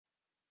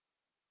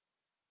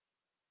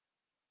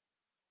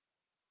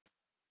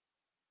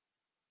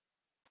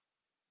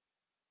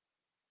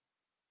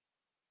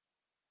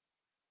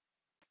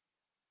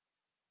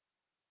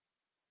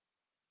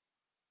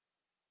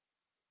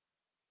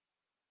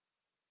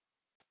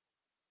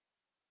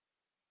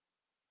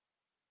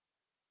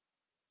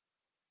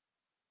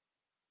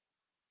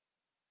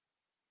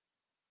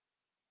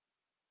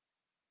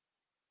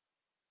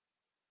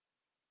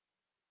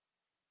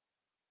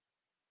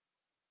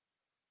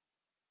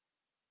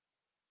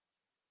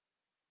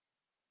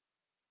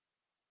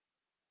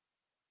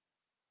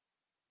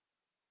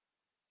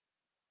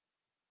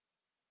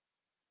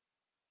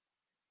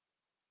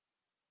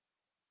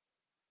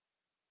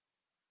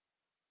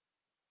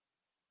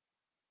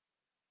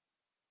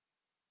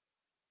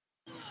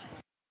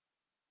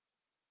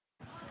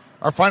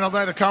Our final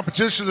night of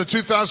competition, the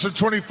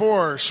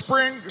 2024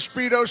 Spring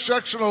Speedo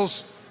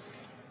Sectionals.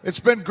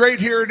 It's been great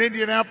here in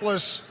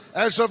Indianapolis.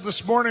 As of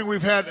this morning,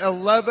 we've had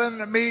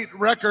 11 meet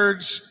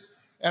records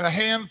and a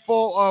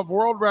handful of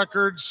world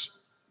records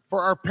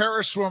for our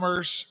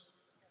para-swimmers.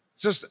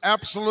 It's just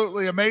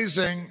absolutely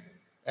amazing,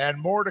 and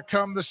more to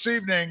come this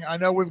evening. I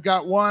know we've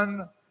got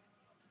one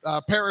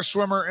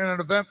para-swimmer in an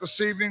event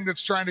this evening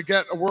that's trying to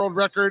get a world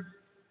record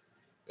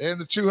in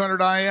the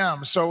 200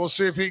 IM, so we'll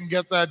see if he can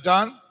get that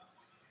done.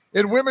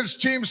 In women's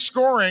team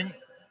scoring,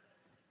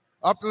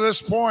 up to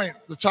this point,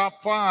 the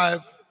top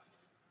five: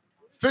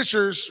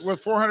 Fishers with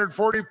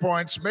 440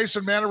 points,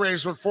 Mason Manta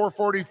Rays with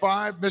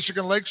 445,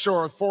 Michigan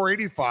Lakeshore with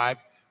 485,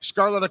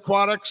 Scarlet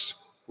Aquatics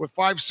with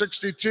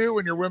 562,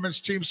 and your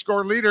women's team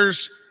score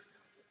leaders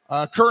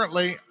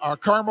currently are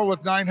Carmel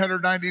with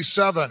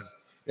 997.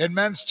 In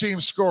men's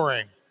team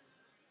scoring,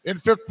 in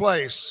fifth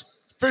place,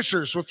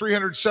 Fishers with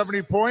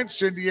 370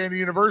 points, Indiana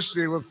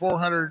University with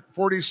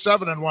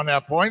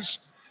 447.5 points.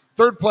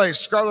 Third place,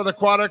 Scarlet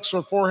Aquatics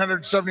with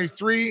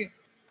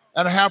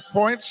 473.5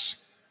 points.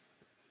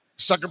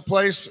 Second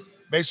place,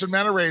 Mason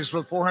Manta Rays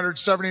with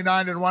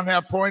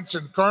 479.5 points.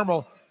 And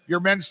Carmel, your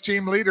men's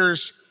team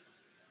leaders,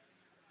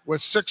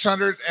 with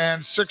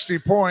 660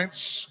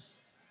 points.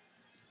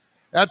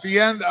 At the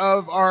end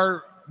of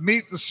our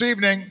meet this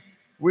evening,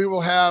 we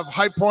will have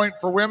high point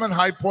for women,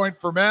 high point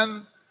for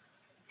men,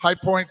 high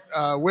point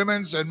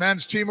women's and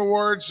men's team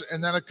awards,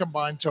 and then a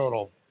combined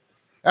total.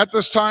 At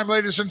this time,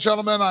 ladies and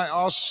gentlemen, I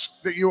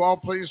ask that you all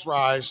please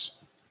rise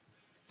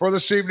for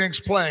this evening's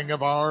playing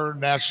of our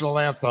national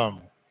anthem.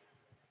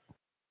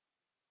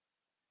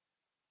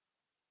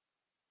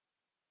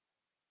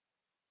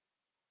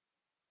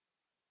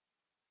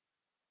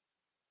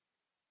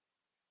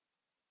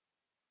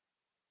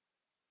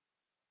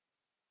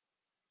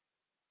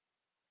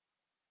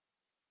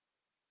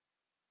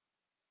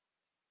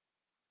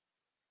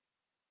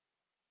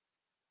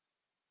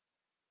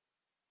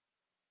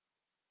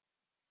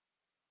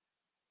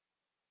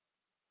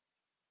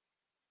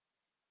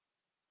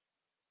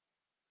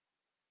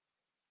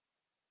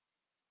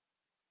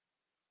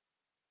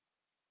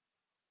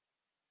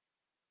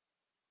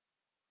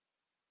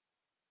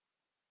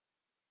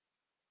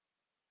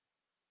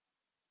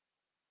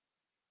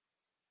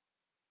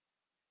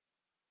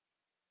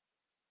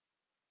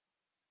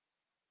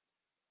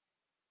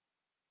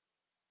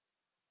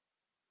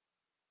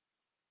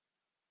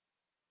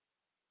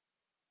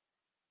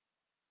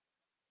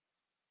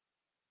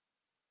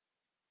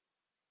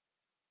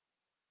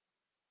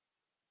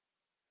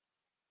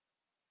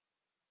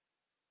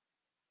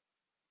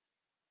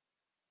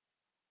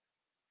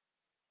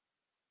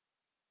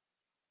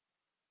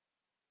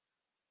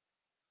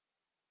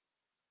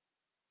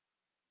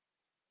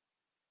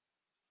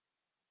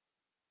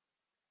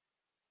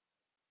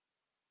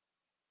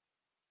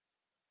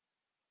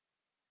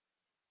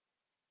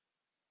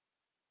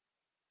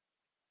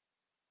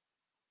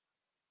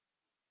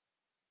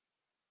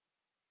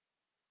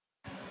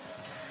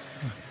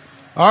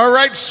 All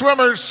right,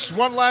 swimmers,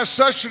 one last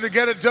session to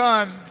get it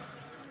done.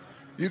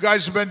 You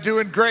guys have been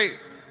doing great.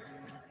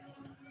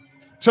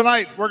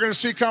 Tonight, we're going to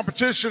see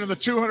competition in the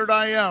 200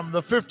 IM,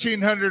 the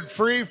 1500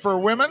 free for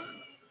women,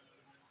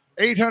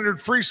 800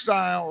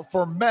 freestyle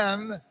for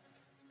men,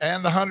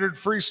 and the 100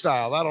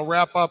 freestyle. That'll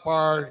wrap up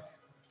our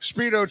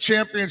Speedo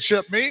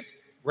Championship meet.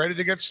 Ready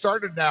to get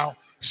started now.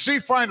 C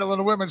final in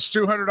the women's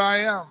 200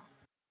 IM.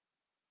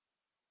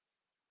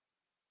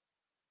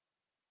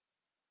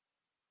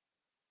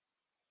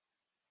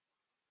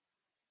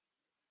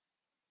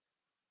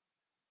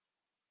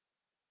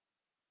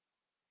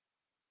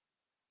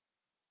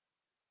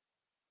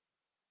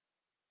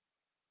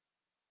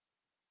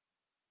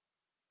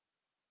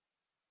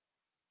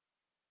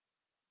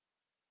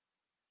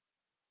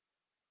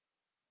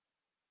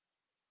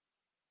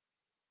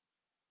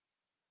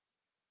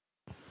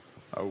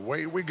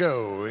 Away we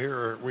go.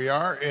 Here we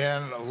are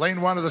in lane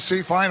one of the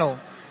C final.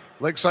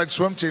 Lakeside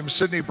Swim Team,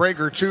 Sydney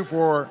Brager, 2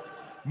 for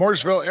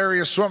Mooresville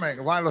Area Swimming.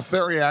 Lila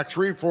Theriak,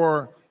 3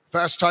 for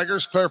Fast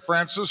Tigers. Claire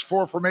Francis,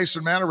 4 for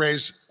Mason Manta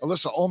Rays.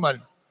 Alyssa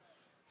Ullman,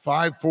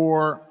 5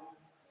 for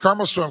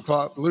Carmel Swim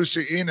Club.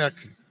 Lucy Enoch,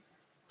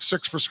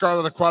 6 for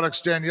Scarlet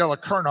Aquatics. Daniela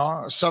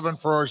Kernaugh, 7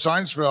 for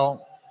Zionsville.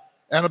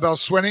 Annabelle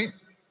Swinney.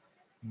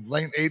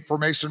 Lane 8 for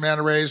Mason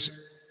Manta Rays.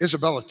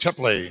 Isabella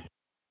Tipley.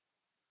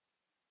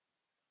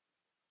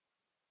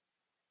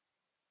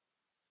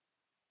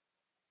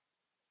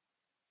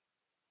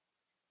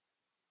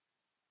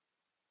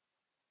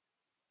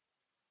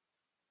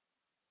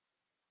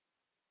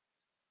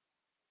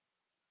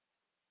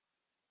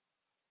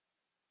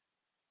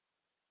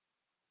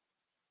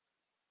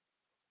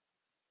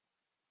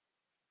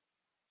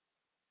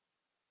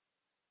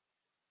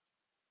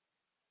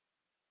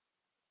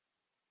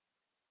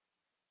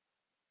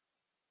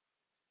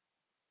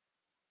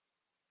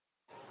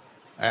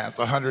 At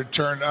the 100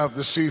 turn of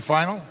the C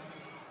final,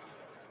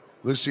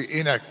 Lucy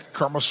Enoch,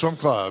 Carmel Swim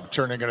Club,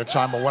 turning in a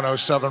time of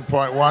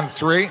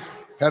 107.13.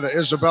 Ahead of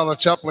Isabella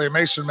Tepley,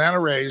 Mason Manta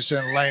Rays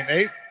in lane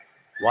 8,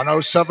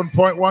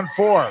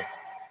 107.14.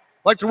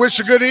 I'd like to wish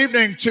a good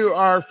evening to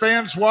our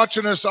fans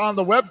watching us on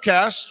the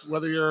webcast,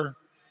 whether you're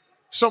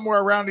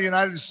somewhere around the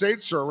United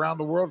States or around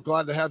the world.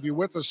 Glad to have you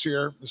with us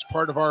here as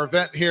part of our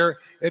event here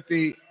at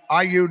the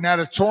IU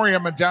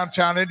Natatorium in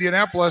downtown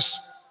Indianapolis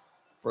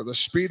for the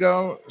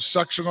Speedo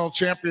Sectional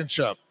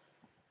Championship.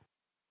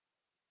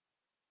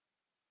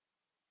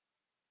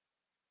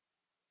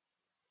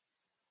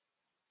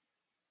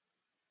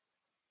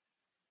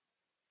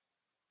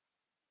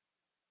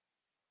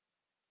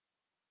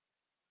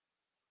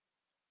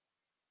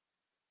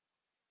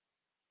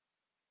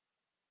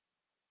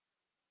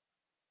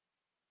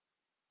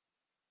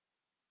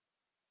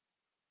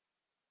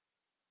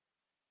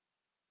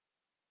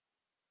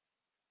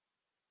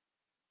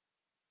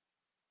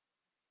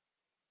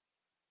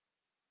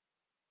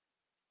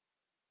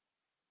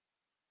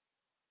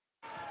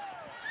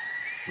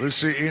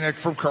 Lucy Enoch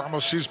from Carmel,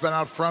 she's been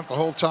out front the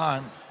whole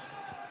time.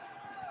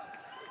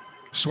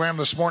 Swam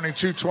this morning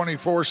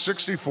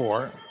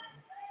 2:24.64.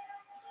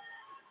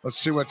 Let's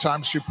see what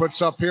time she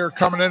puts up here.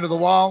 Coming into the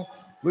wall,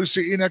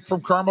 Lucy Enoch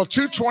from Carmel,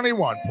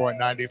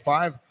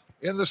 2:21.95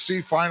 in the C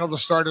final to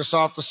start us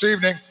off this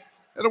evening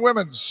at a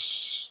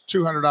women's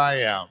 200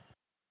 IM.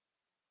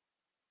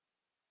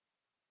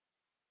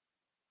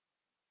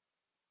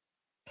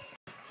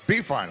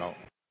 B final.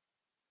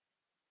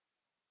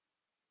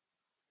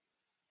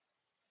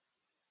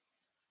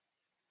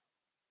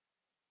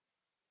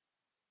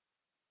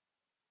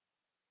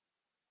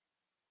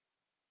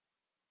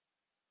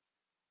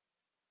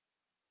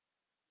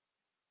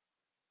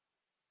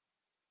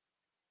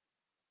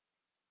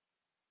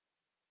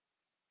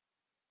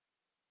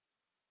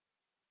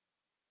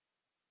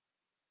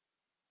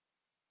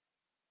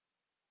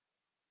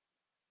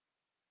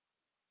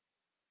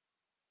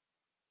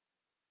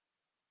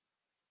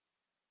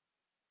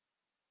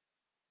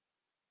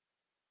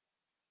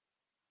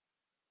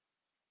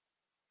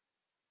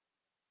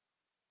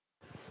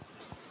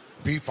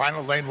 B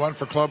final, lane 1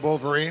 for Club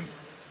Wolverine.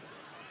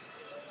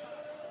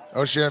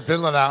 Ocean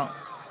Finland out.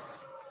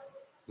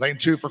 Lane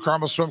 2 for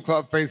Carmel Swim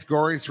Club, Faith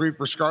Gorey. 3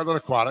 for Scarlet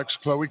Aquatics,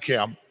 Chloe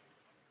Kim.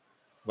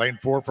 Lane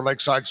 4 for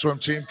Lakeside Swim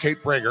Team,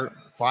 Kate Brager.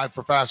 5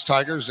 for Fast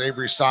Tigers,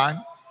 Avery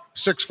Stein.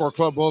 6 for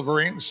Club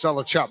Wolverine,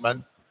 Stella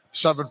Chapman.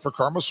 7 for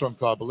Carmel Swim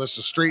Club,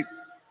 Alyssa Street.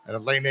 And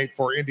in lane 8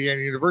 for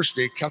Indiana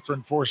University,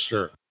 Catherine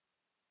Forster.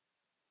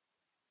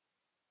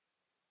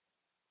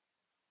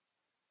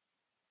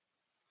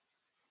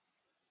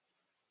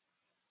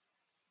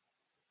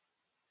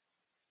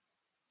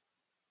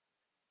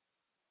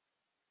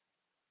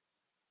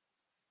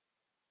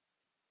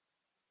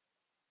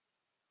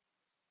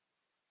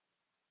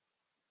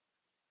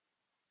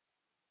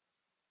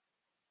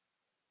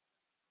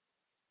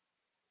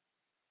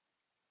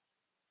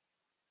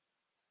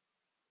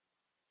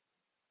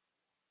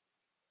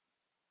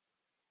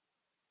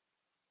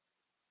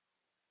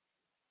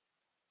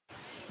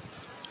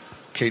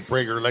 Kate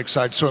Brager,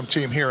 Lakeside Swim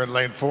Team here in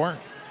lane 4,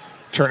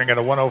 turning at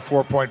a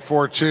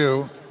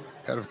 104.42,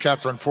 ahead of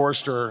Catherine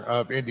Forster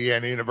of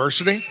Indiana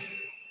University.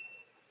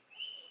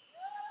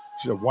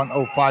 She's a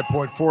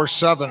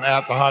 105.47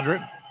 at the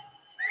 100.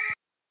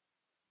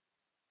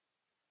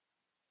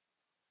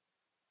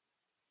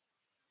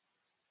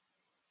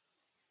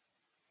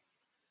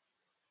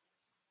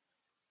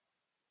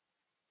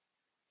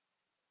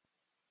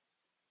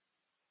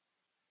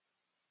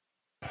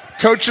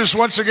 Coaches,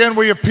 once again,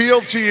 we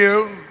appeal to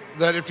you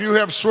that if you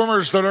have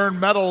swimmers that earn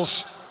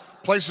medals,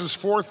 places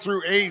 4th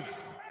through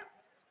 8th,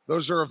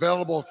 those are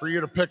available for you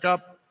to pick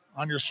up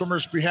on your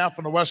swimmer's behalf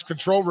in the West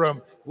Control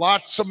Room.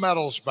 Lots of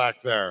medals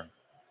back there.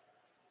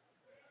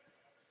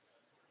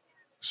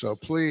 So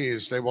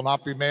please, they will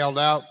not be mailed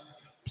out.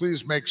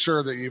 Please make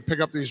sure that you pick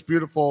up these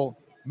beautiful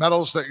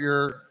medals that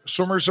your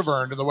swimmers have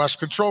earned in the West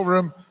Control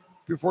Room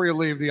before you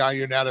leave the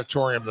IU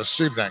Natatorium this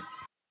evening.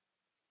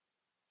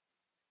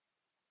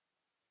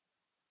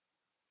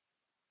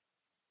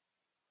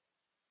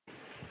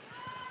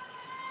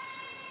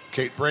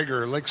 Kate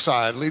Brager,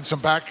 Lakeside, leads them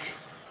back.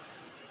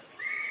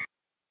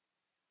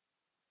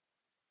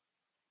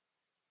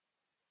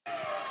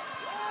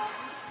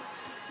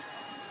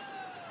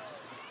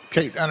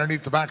 Kate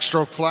underneath the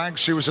backstroke flag.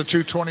 She was a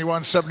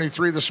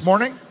 2:21.73 this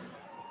morning.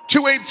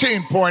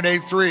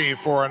 2:18.83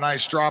 for a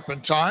nice drop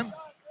in time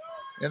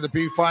in the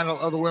B final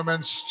of the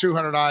women's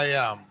 200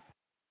 IM.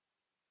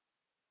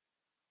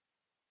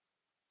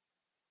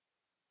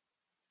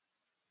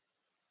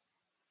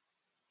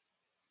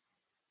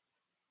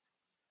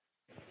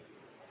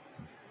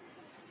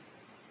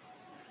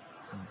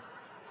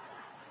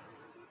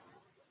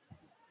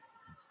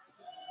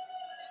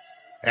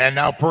 And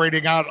now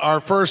parading out our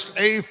first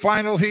A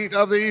final heat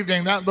of the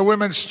evening, not the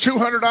women's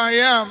 200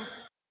 IM.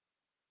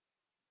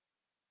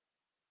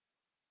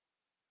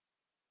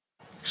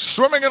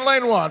 Swimming in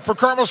lane 1 for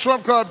Carmel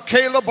Swim Club,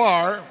 Kayla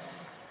Barr.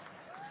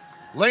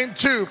 Lane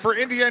 2 for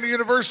Indiana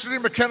University,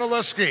 McKenna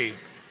Lesky.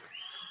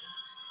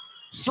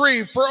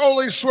 3 for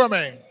Ole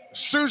Swimming,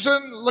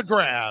 Susan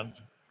Legrand.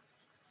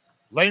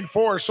 Lane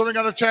 4, swimming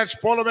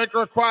unattached,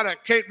 Boilermaker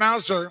Aquatic, Kate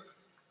Mauser.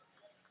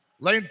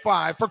 Lane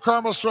 5 for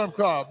Carmel Swim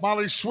Club,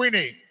 Molly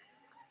Sweeney.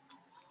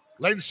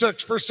 Lane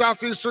 6 for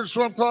Southeastern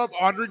Swim Club,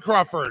 Audrey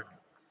Crawford.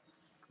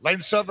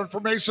 Lane 7 for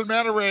Mason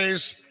Manor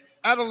Rays,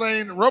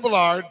 Adeline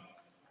Robillard.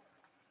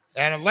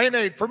 And in lane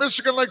 8 for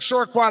Michigan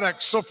Lakeshore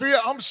Aquatics,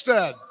 Sophia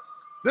Umstead.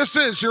 This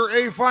is your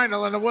A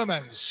final in the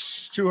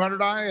women's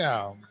 200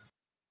 IM.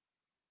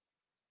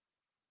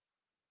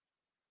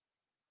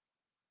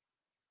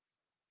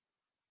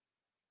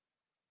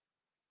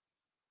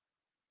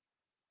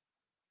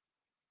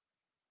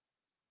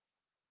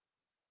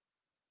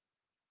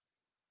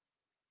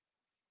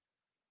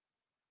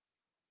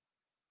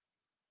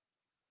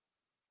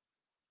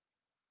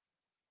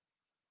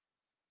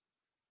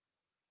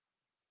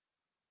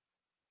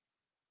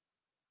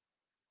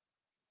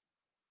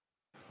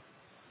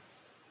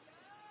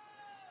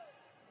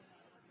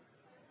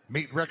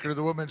 Meet record of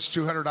the women's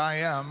 200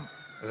 IM,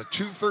 a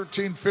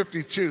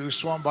 2:13.52,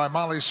 swum by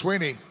Molly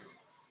Sweeney.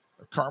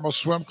 Carmel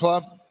Swim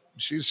Club,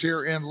 she's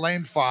here in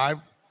lane 5.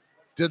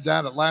 Did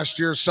that at last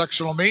year's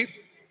sectional meet.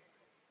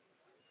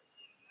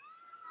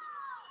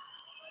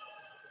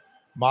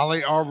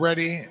 Molly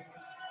already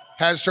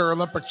has her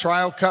Olympic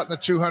trial cut in the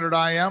 200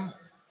 IM.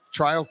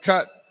 Trial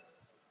cut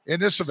in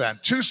this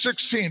event,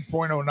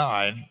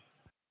 2:16.09.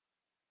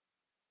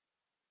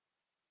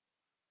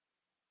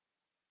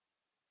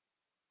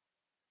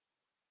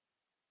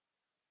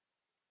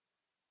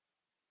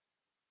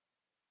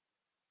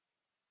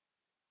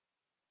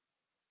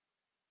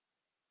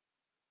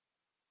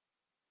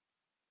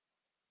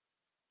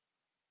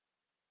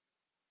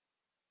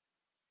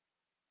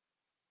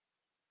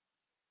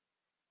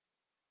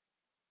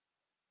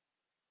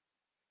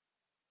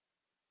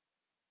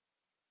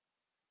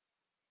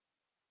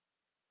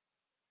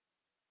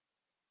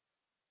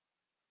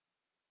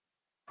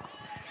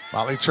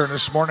 Molly turned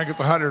this morning at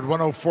the 100,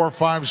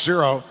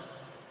 104.50.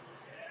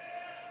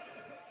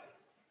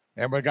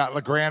 And we got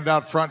LeGrand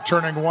out front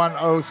turning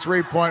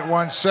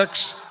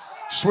 103.16.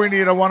 Sweeney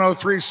at a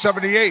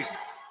 103.78.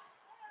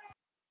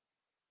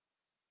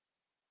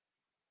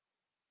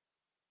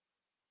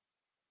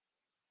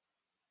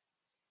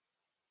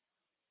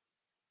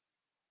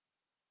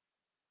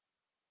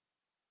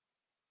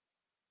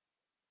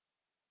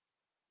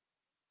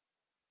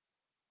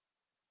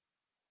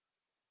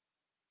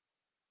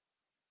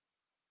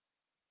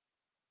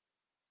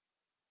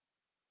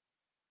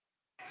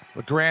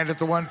 LeGrand at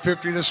the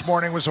 150 this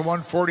morning was a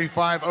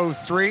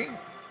 145.03.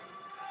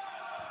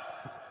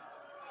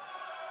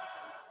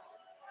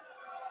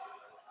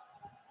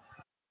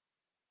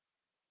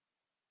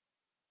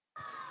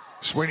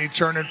 Sweeney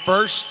turning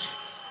first.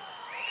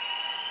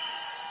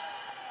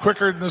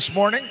 Quicker than this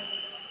morning,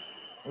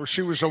 where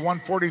she was a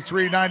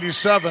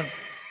 143.97.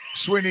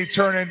 Sweeney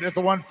turning at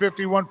the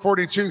 150,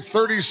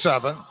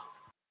 142.37.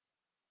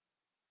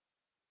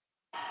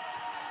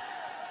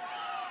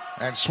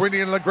 And Sweeney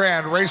and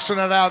LeGrand racing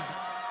it out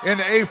in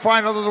the A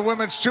final of the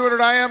women's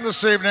 200 IM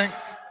this evening.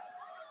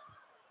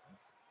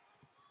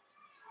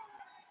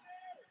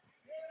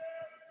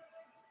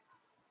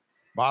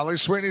 Molly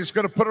Sweeney's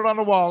going to put it on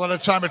the wall at a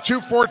time of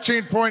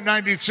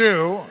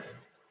 2:14.92.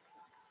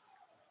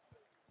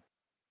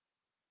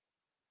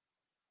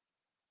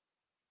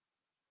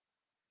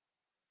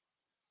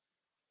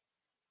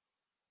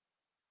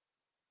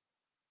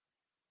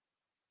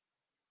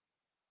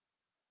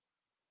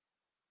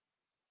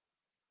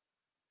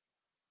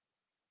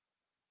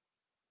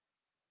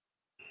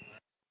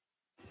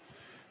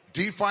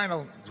 D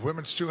final,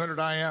 women's 200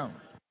 IM.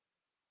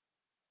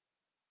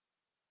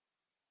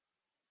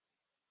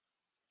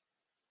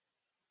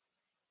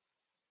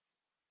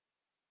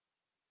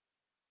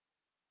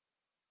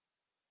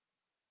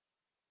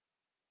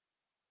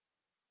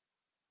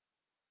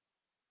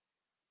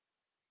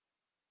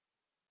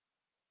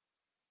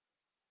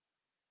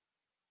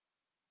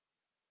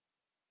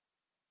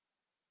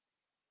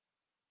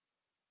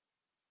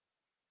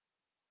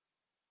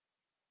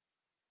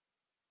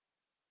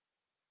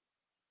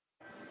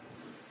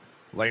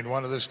 Lane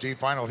 1 of this D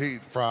final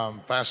heat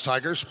from Fast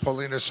Tigers,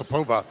 Polina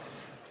Sapova.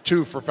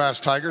 2 for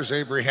Fast Tigers,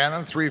 Avery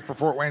Hannon. 3 for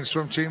Fort Wayne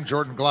Swim Team,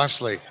 Jordan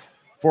Glassley.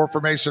 4 for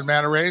Mason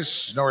Manor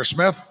Rays, Nora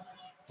Smith.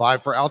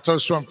 5 for Alto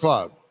Swim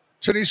Club,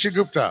 Tanisha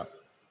Gupta.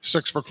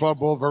 6 for Club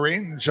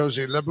Wolverine,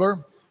 Josie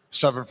Libler.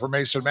 7 for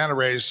Mason Manor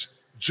Rays,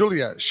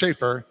 Julia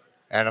Schaefer.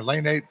 And in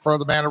lane 8 for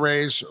the Manor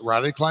Rays,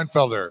 Riley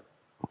Kleinfelder.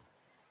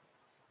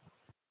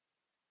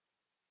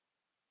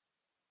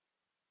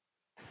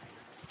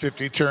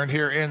 50 turn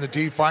here in the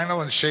D final,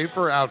 and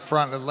Schaefer out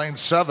front in lane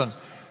 7,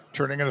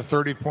 turning in a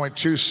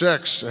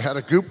 30.26, ahead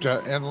of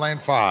Gupta in lane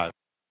 5.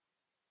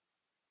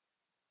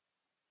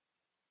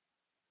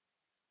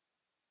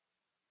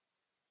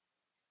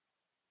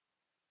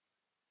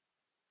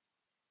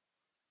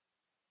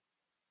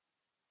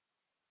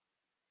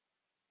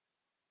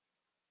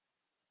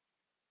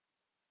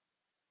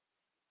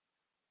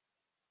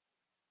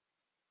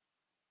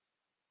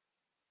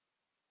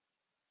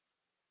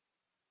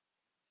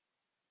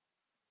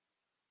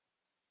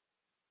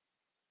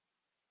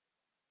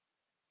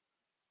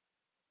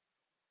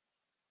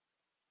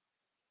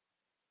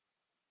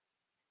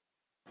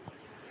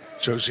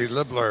 Josie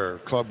Libler,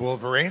 Club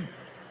Wolverine.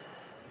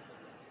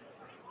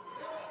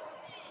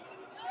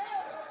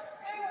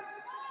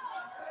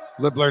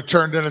 Libler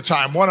turned in a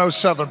time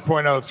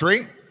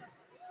 107.03.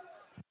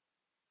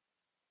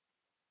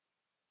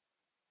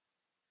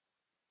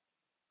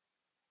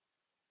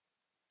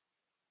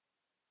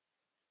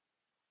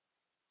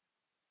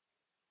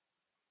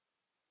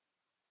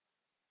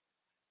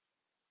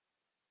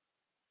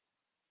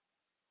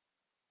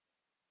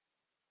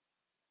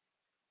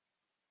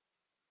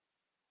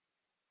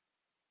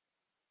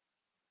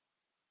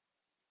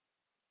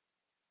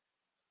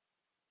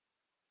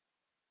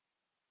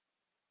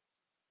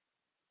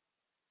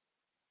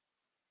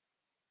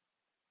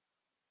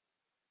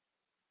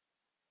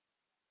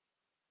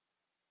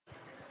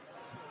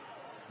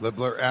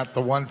 Libler at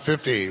the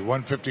 150,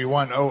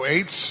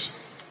 151.08.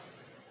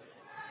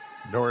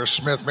 Norris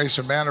Smith,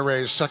 Mason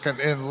Manarays,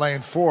 second in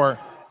lane 4,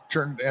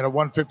 turned in a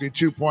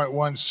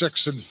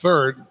 152.16 in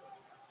third.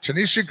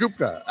 Tanisha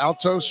Gupta,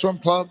 Alto Swim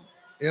Club,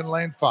 in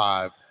lane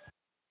 5.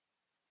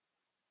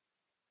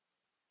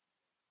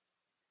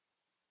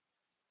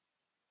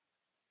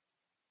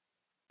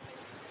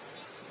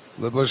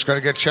 Libler's going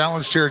to get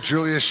challenged here.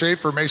 Julia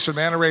Schaefer, Mason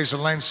Manarays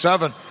in lane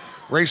 7,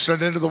 racing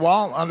it into the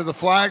wall, under the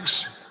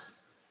flags.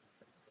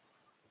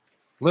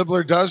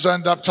 Libler does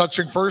end up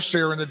touching first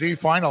here in the D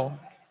final.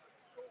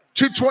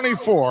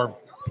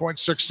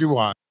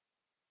 224.61.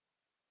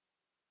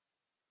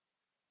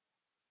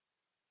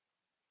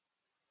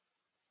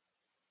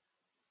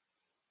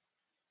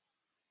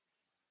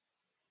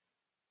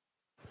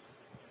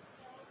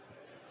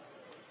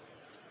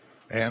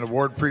 And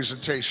award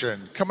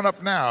presentation coming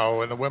up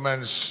now in the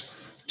women's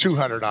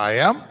 200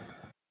 IM.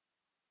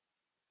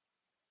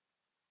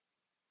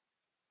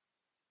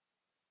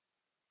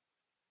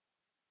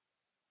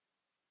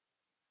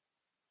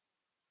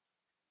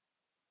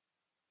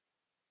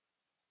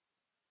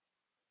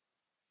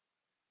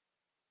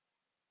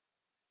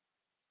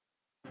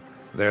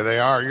 There they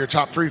are, your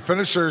top 3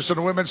 finishers in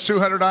the women's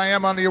 200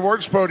 IM on the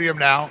awards podium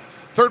now.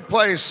 Third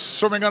place,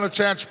 swimming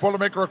unattached,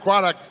 Boilermaker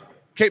Aquatic,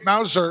 Kate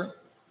Mauser.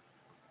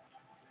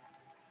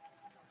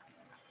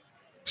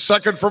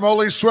 Second from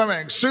Ole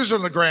Swimming,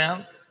 Susan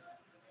Legrand.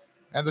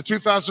 And the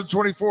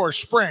 2024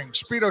 Spring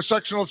Speedo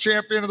Sectional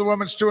Champion of the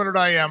women's 200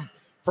 IM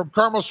from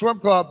Carmel Swim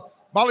Club,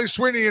 Molly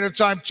Sweeney in a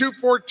time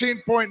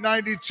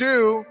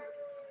 2:14.92.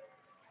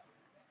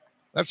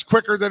 That's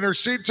quicker than her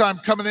seed time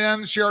coming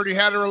in. She already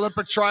had her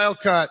Olympic trial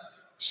cut,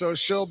 so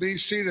she'll be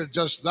seated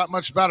just that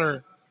much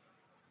better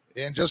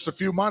in just a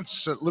few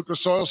months at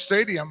Lucas Oil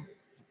Stadium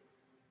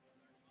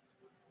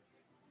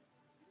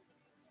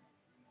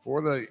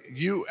for the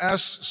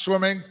U.S.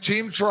 Swimming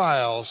Team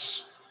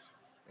Trials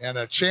and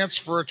a chance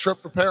for a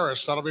trip to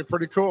Paris. That'll be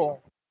pretty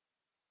cool.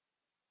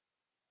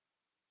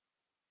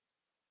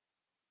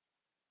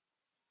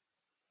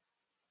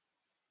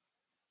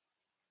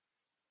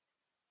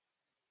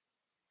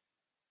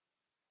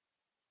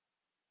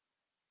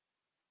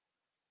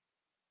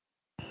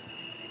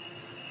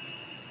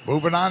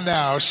 Moving on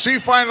now, C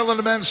final in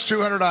the men's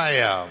 200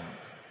 IM.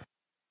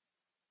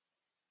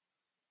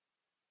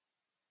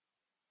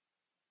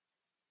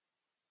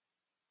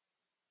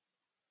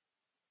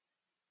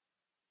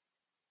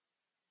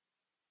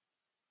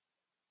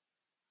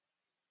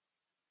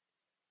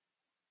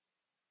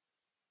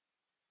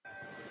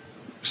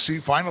 C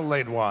final,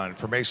 lane 1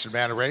 for Mason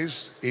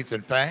Manarays,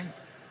 Ethan Fang.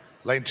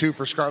 Lane 2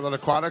 for Scarlet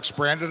Aquatics,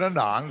 Brandon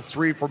Anand.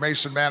 3 for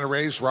Mason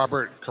Manarays,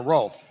 Robert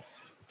Karolf.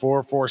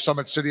 4 for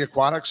Summit City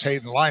Aquatics,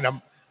 Hayden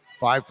Lynham.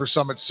 5 for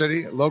Summit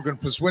City, Logan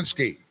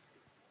Pazwinski.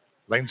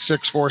 Lane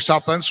 6 for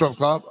South Bend Swim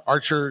Club,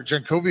 Archer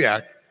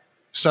Jankowiak.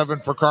 7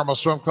 for Carmel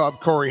Swim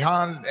Club, Corey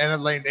Hahn. And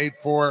in lane 8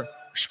 for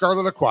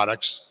Scarlet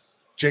Aquatics,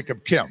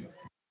 Jacob Kim.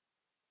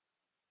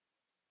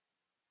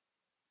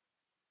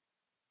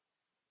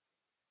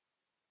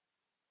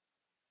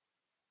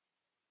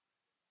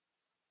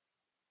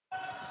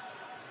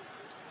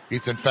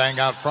 Ethan Fang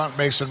out front,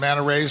 Mason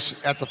Manarays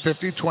at the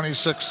 50,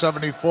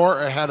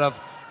 26.74 ahead of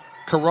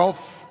Karolf,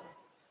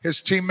 his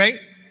teammate,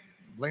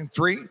 lane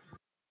 3.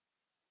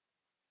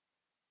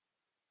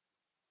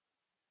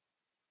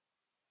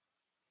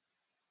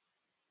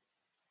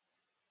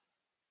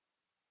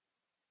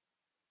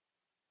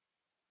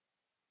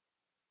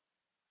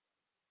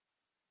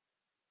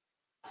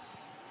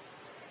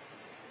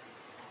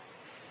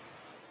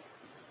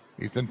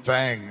 Ethan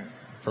Fang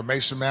for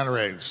Mason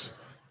Manarays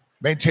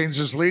maintains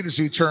his lead as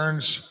he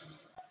turns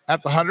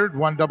at the 100,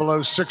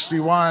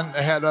 1:00:61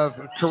 ahead of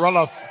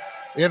Karolov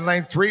in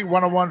lane 3,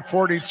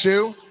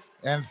 1:01:42.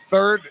 And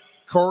third,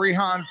 Corey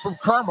Hahn from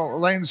Carmel,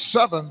 lane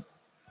 7.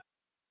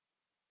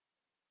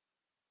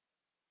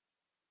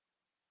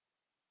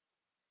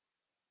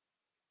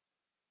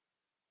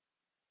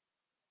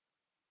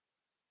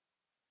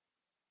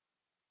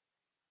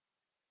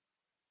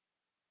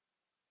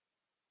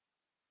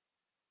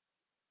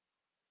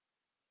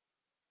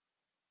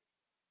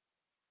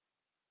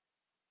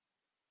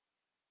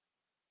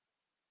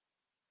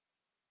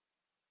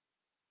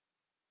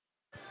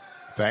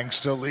 Fang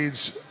still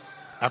leads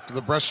after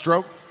the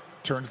breaststroke.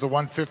 Turn to the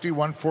 150,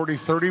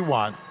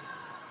 1:40:31.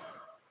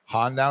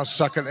 Hahn now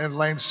second in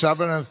lane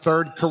 7 and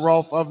third,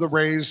 Karolf of the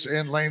Rays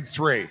in lane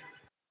 3.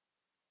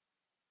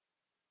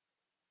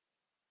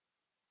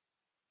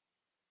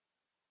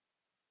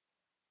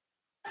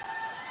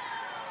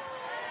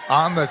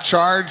 On the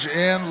charge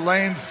in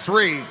lane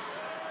 3,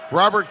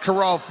 Robert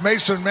Karolf,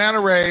 Mason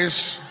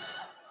Manarays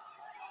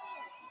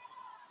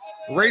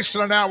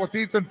racing it out with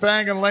Ethan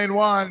Fang in lane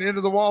 1. Into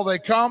the wall they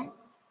come.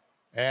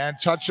 And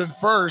touching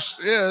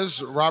first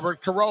is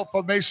Robert Karolf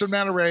of Mason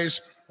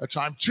Manarays, a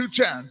time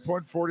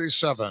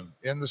 2:10.47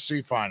 in the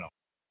C final.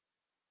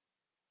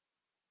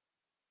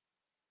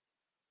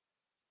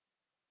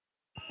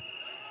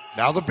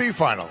 Now the B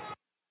final.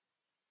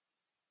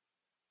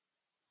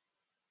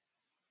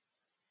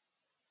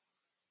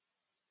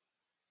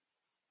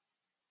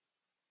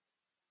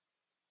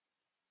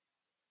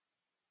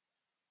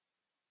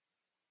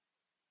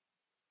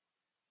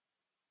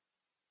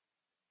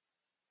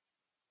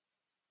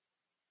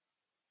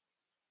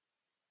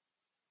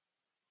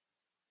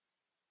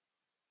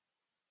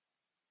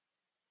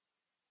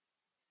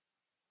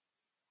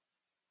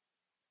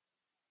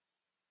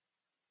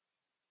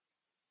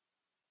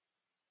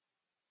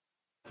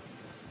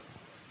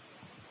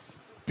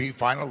 B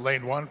final,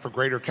 lane 1 for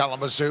Greater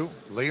Kalamazoo,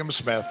 Liam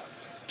Smith.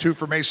 2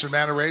 for Mason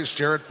Manarays,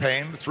 Jared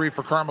Payne. 3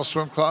 for Carmel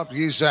Swim Club,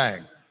 Yi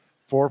Zhang.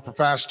 4 for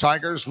Fast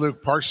Tigers,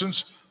 Luke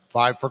Parsons.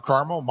 5 for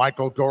Carmel,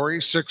 Michael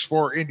Gorey. 6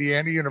 for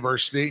Indiana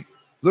University,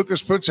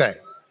 Lucas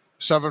Pute.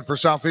 7 for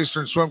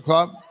Southeastern Swim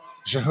Club,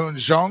 Jehun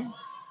Zhong.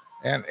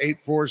 And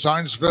 8 for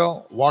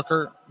Zionsville,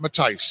 Walker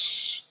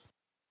Matthijs.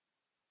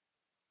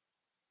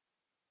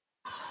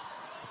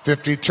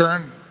 50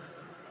 turn,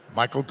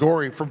 Michael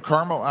Gorey from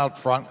Carmel out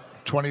front.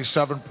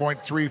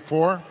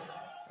 27.34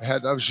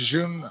 ahead of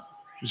Jehun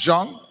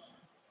Zhang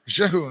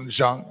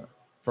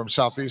from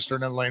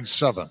Southeastern in lane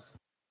 7.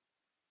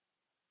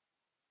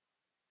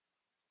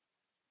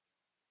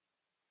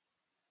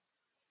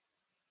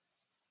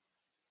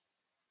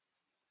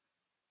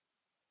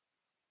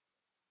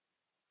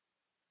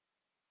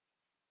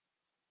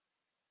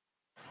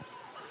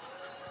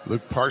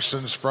 Luke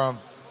Parsons from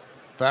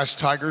Fast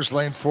Tigers,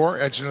 lane 4,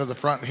 edging to the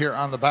front here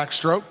on the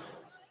backstroke.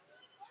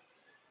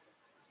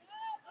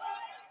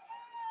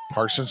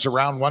 Parsons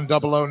around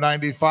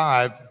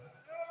 1:00.95.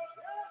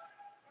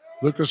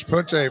 Lucas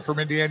Punte from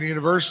Indiana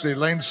University,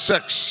 lane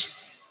 6.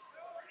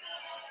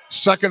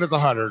 Second at the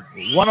 100,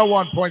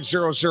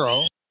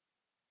 101.00.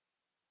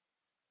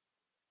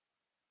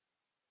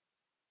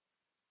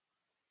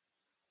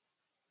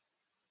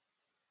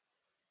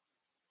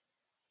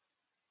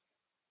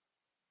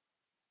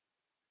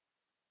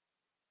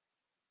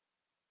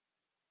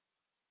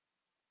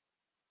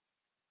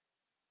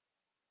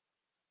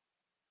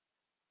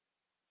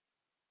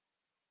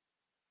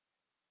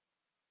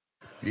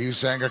 Yi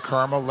Zhang of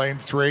Carmel, lane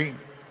 3.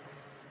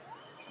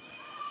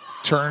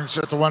 Turns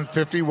at the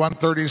 150,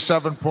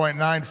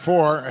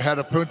 137.94 ahead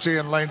of Punti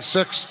in lane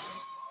 6.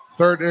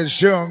 Third is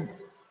Jung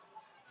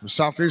from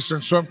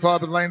Southeastern Swim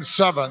Club in lane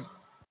 7.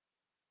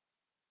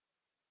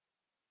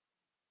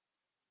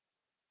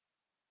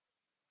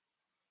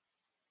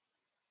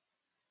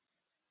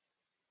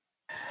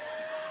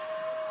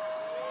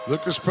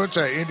 Lucas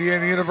Punte,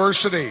 Indiana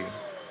University,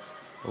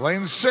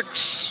 lane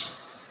 6,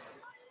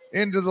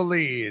 into the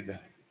lead.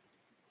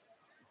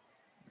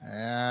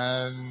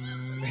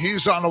 And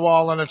he's on the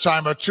wall in a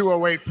time of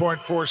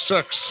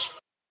 2:08.46.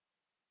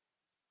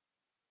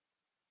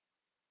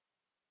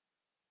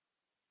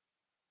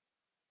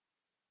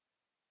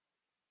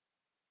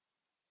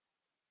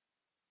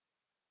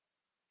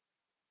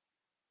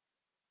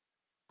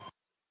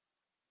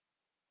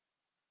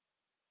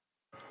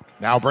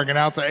 Now bringing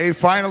out the A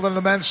final in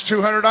the men's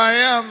 200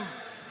 IM.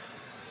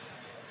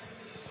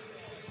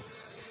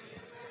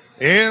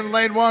 In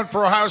lane 1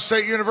 for Ohio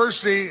State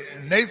University,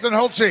 Nathan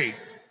Holtze.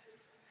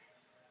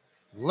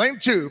 Lane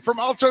 2 from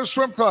Alto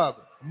Swim Club,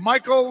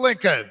 Michael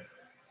Lincoln.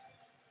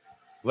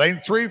 Lane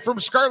 3 from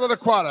Scarlet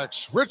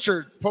Aquatics,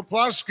 Richard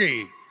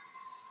Poplowski.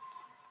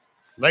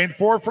 Lane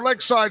 4 for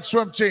Lakeside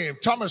Swim Team,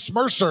 Thomas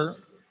Mercer.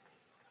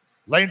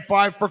 Lane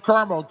 5 for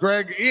Carmel,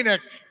 Greg Enoch.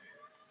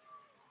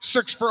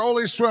 6 for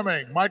Ole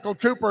Swimming, Michael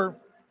Cooper.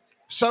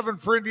 7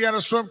 for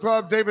Indiana Swim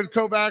Club, David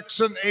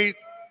Kovacs. And 8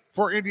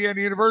 for Indiana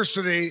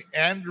University,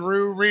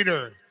 Andrew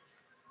Reeder.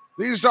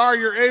 These are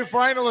your A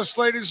finalists,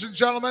 ladies and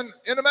gentlemen,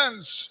 in the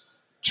men's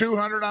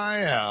 200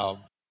 IM.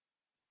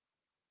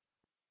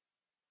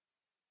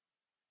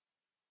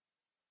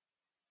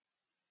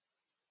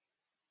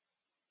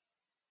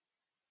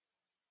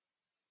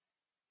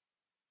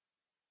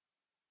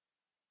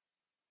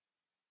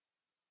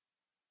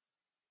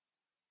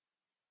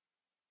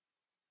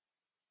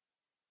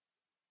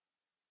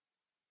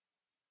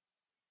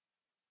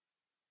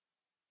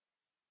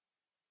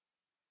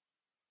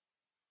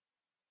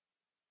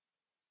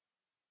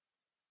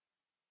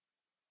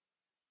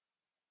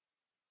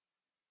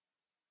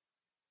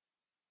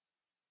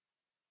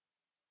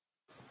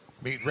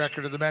 Meet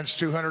record of the men's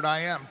 200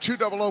 IM,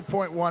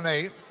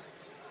 2:00.18,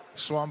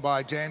 swum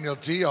by Daniel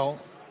Deal,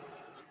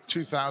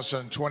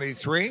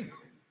 2023.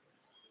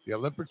 The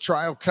Olympic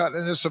trial cut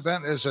in this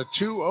event is a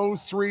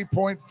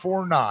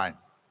 2:03.49.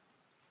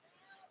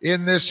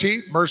 In this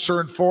heat,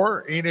 Mercer in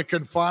 4, Enoch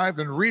in 5,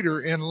 and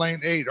Reeder in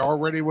lane 8,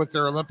 already with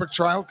their Olympic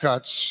trial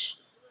cuts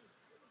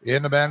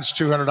in the men's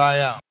 200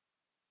 IM.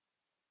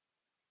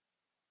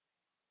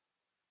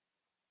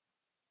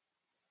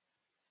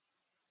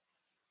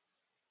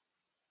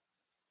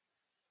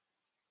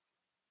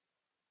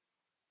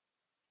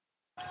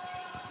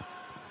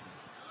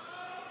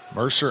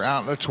 Mercer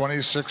out in the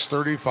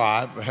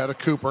 26:35 ahead of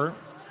Cooper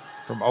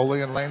from Ole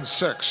in lane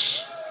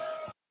 6.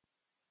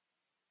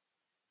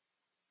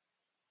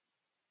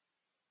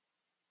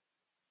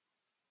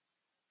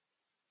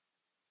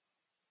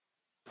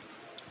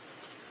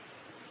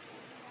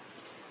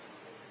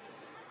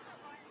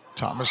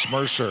 Thomas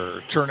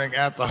Mercer turning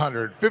at the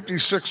 100,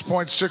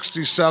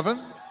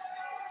 56.67.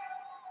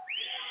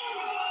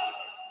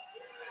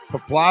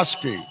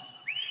 Poplawski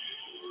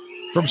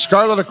from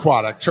Scarlet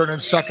Aquatic turning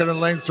second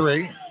in lane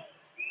 3.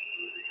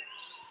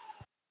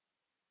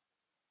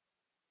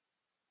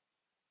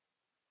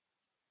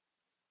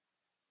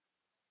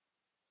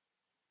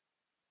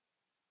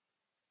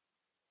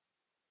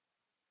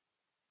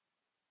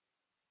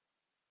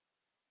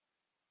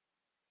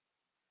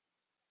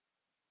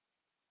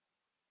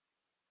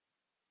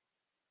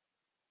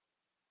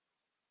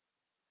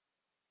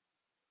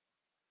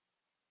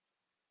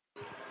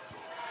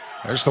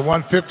 There's the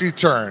 150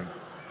 turn.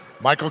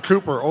 Michael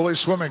Cooper, Ole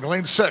Swimming,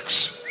 lane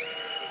 6.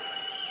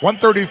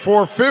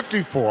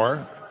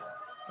 134.54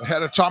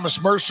 ahead of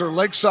Thomas Mercer,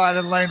 Lakeside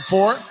in lane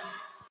 4.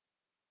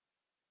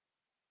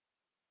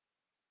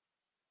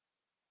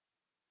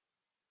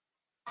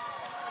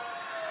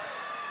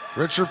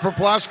 Richard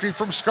Poplawski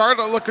from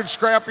Scarlet looking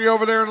scrappy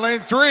over there in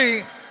lane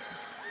 3.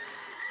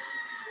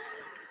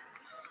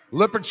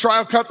 Olympic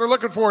trial cut they're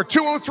looking for,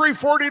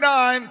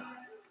 2:03.49.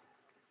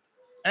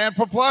 And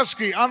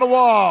Poplawski on the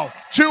wall,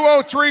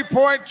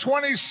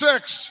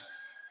 2:03.26.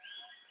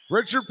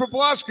 Richard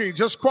Poplawski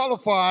just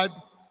qualified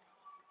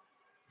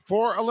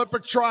for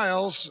Olympic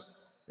trials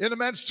in the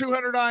men's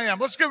 200 IM.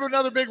 Let's give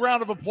another big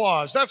round of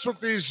applause. That's what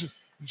these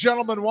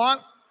gentlemen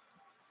want.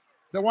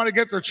 They want to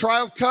get their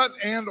trial cut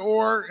and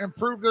or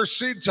improve their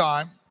seed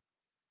time.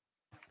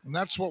 And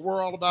that's what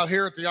we're all about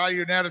here at the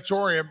IU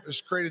Natatorium,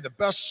 is creating the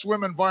best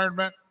swim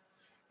environment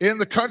in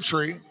the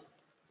country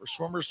for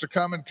swimmers to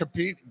come and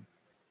compete and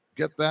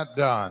get that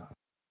done.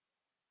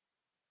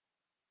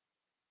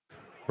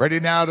 Ready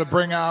now to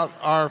bring out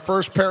our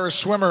first Paris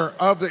swimmer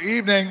of the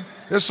evening.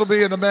 This will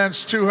be in the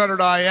men's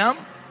 200 IM.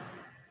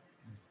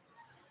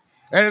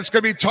 And it's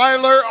going to be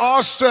Tyler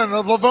Austin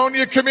of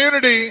Livonia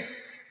Community.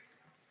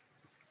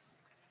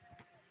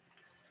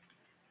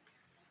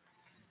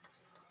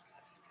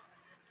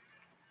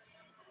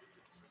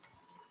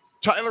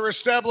 Tyler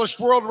established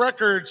world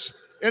records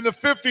in the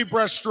 50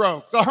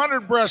 breaststroke, the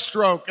 100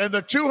 breaststroke, and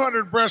the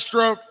 200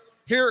 breaststroke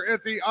here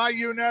at the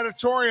IU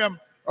Natatorium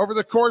over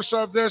the course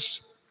of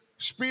this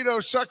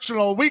Speedo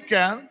sectional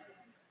weekend.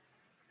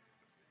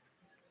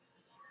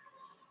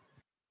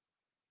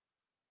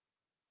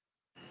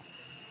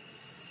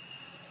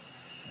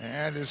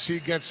 And as he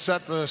gets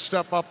set to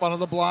step up onto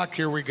the block,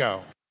 here we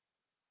go.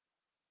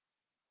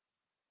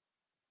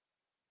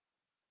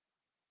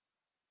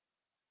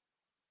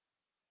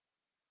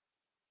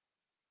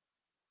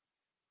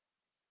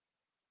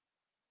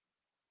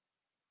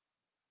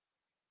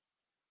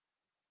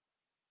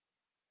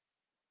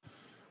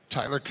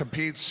 Tyler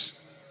competes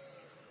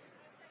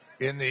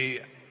in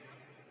the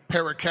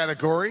para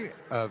category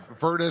of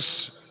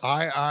Virtus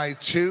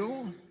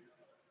II.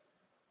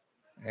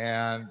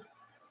 And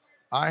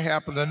I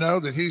happen to know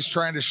that he's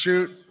trying to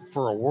shoot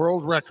for a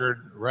world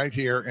record right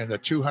here in the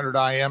 200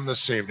 IM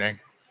this evening.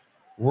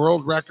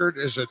 World record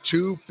is a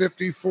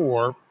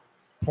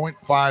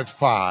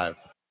 2:54.55.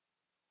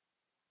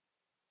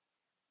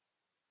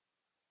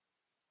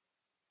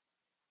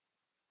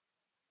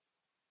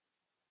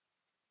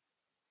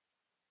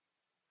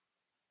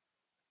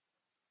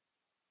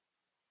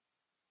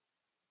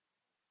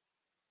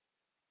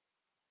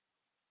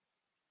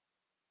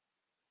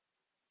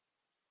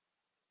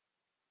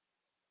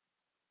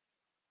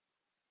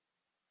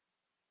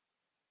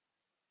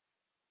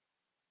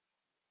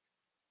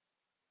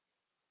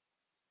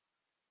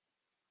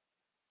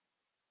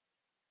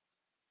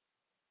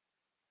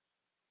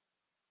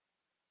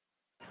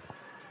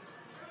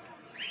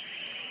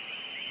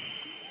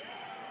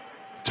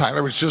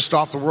 Tyler was just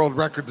off the world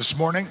record this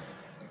morning.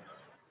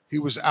 He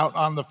was out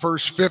on the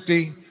first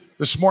 50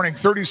 this morning,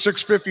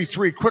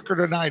 36:53, quicker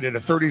tonight at a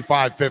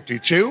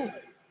 35:52.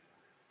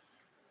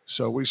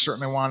 So we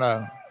certainly want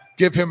to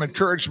give him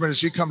encouragement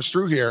as he comes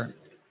through here.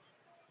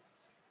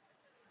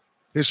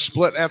 His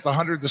split at the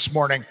 100 this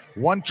morning,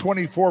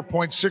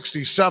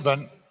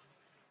 124.67.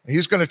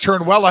 He's going to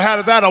turn well ahead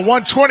of that, a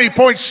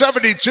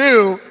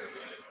 120.72.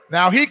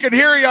 Now he can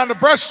hear you on the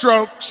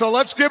breaststroke, so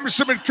let's give him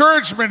some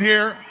encouragement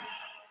here.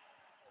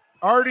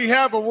 Already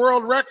have a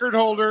world record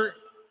holder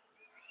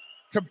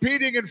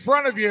competing in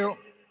front of you,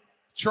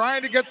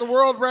 trying to get the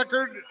world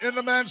record in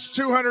the men's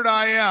 200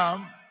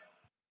 IM.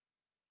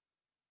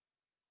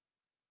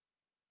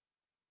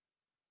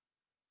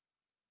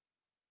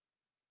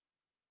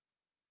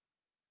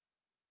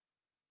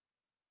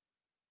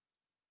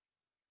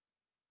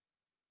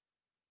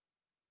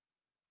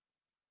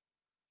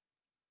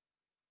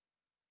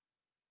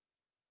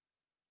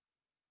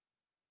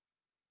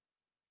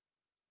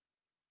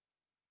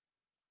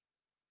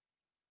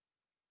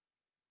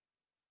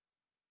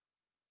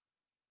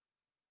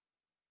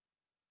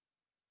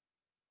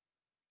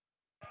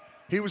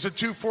 He was at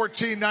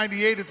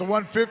 2:14.98 at the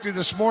 150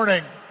 this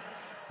morning,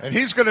 and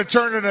he's going to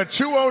turn it at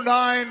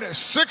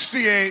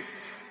 2:09.68.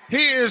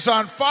 He is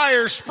on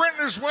fire,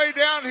 sprinting his way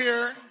down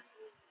here.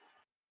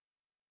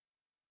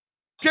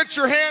 Get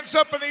your hands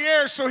up in the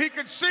air so he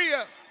can see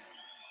you.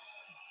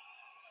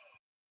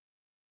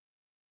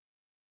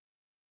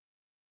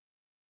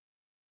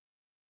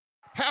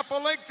 Half a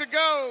length to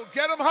go.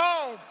 Get him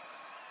home.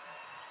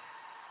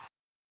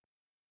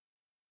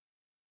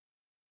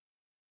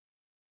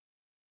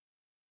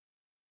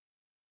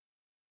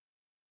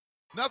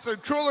 Nothing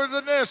cooler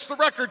than this. The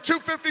record,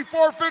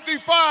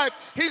 2:54.55.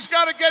 He's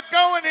got to get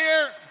going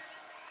here.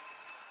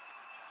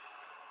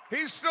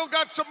 He's still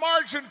got some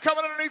margin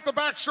coming underneath the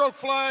backstroke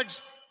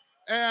flags.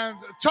 And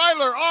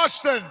Tyler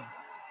Austin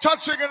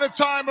touching in a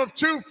time of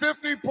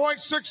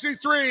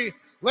 2:50.63.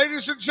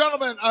 Ladies and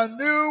gentlemen, a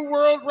new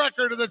world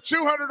record of the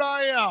 200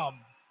 IM.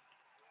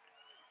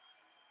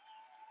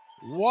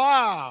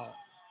 Wow.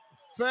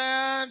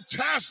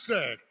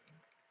 Fantastic.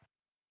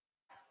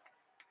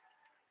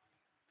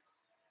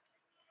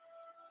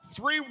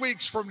 3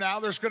 weeks from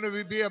now, there's going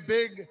to be a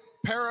big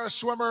para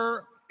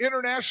swimmer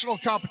international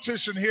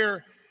competition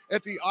here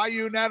at the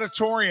IU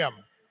Natatorium.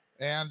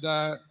 And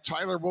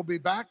Tyler will be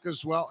back,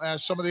 as well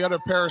as some of the other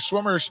para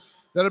swimmers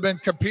that have been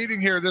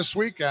competing here this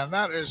weekend.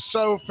 That is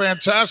so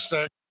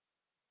fantastic.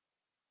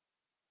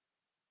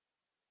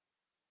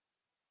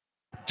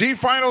 D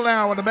final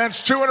now in the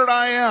men's 200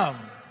 IM.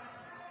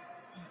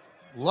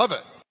 Love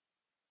it.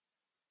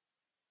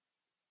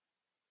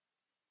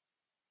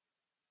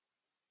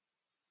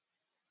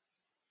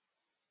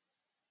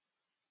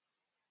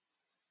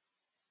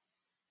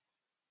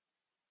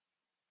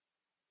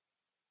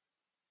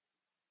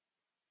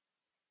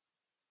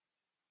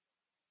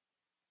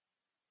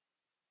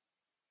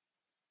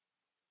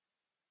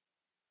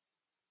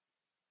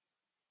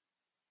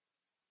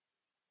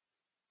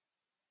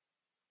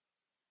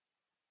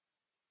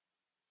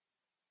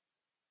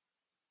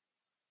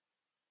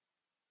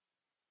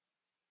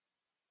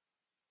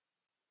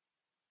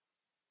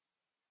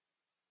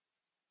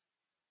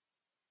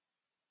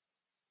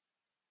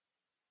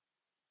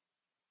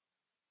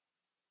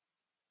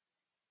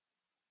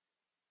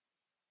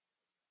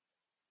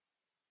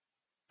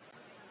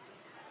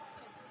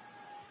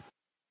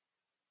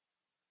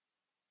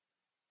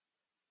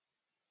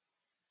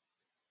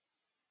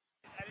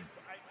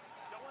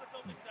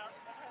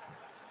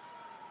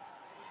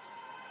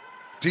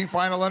 D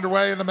final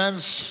underway in the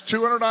men's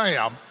 200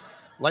 IM.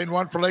 Lane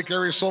 1 for Lake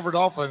Erie Silver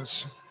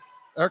Dolphins.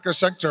 Erica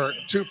Sector.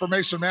 2 for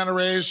Mason Manta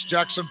Rays,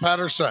 Jackson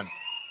Patterson.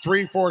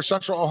 3 for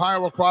Central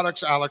Ohio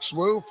Aquatics, Alex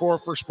Wu. 4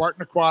 for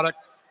Spartan Aquatic,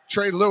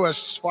 Trey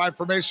Lewis. 5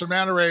 for Mason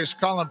Manta Rays,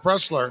 Colin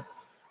Pressler.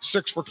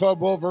 6 for Club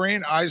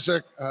Wolverine,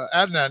 Isaac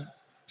Adnan.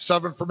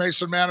 7 for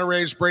Mason Manta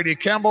Rays, Brady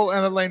Campbell.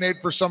 And at lane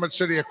 8 for Summit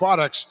City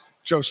Aquatics,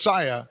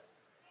 Josiah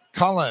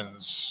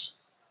Collins.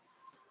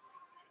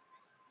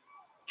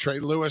 Trey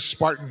Lewis,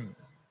 Spartan,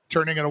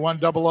 turning at a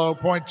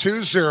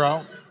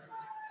 1:00.20.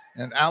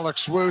 And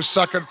Alex Wu,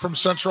 second from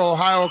Central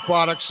Ohio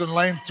Aquatics in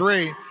lane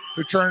 3,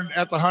 who turned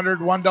at the 100,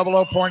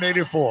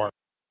 1:00.84.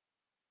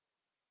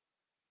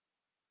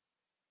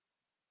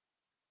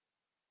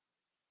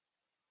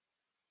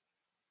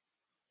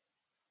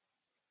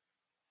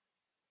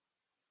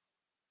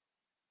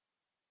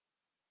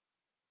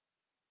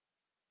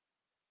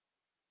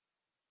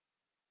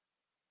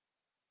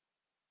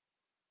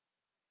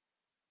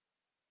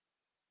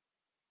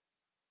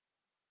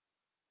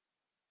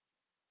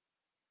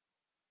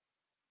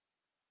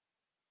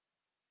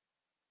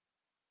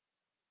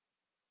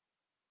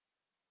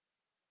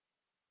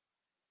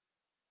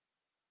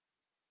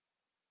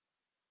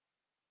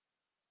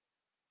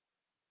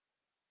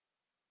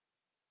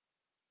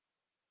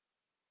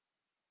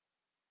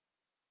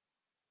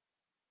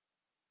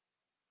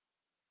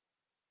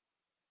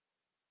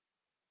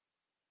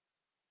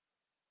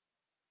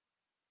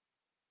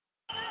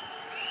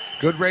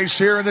 Good race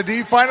here in the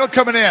D final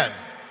coming in.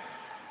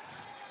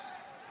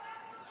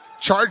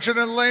 Charging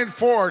in lane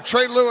 4,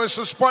 Trey Lewis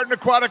of Spartan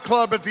Aquatic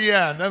Club at the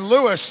end. And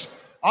Lewis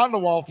on the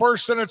wall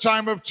first in a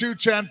time of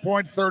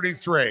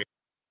 2:10.33.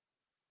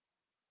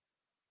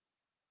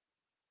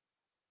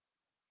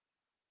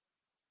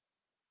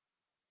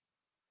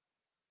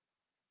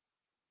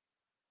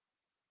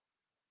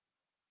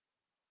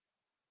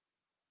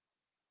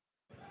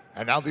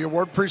 And now the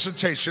award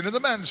presentation in the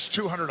men's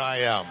 200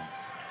 IM.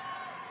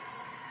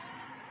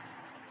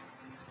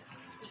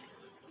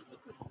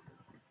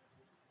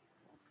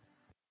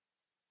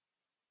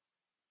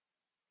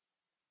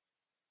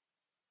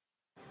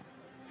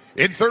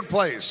 In third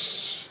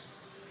place,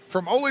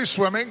 from Ole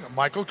Swimming,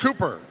 Michael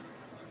Cooper.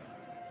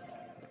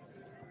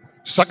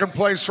 Second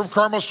place from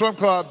Carmel Swim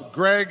Club,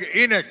 Greg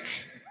Enoch.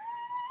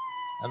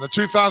 And the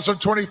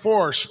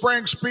 2024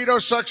 Spring Speedo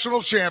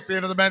Sectional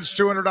Champion of the men's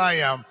 200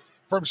 IM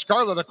from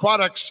Scarlet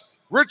Aquatics,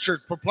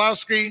 Richard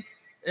Poplowski,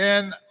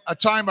 in a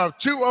time of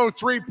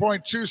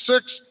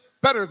 2:03.26,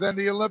 better than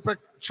the Olympic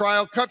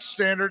trial cut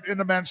standard in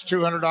the men's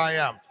 200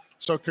 IM.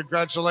 So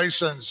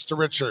congratulations to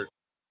Richard.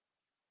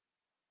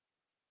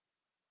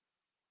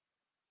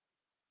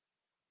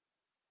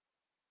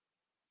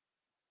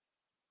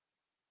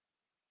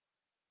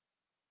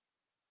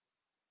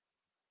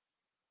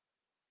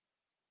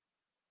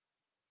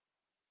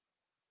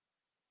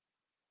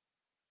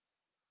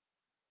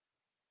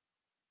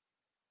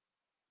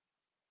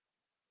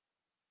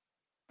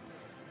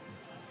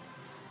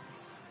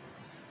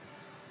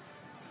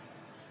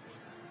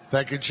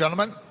 Thank you,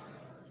 gentlemen.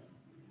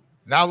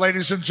 Now,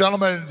 ladies and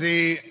gentlemen,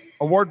 the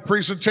award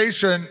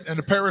presentation in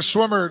the para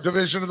swimmer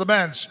division of the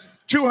men's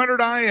 200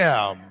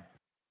 IM.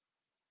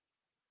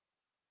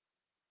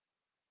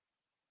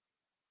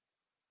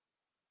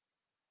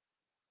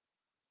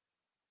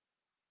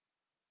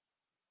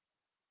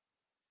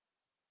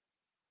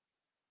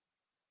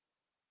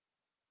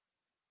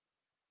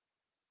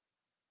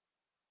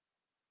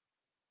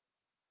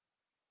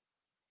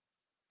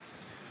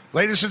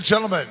 Ladies and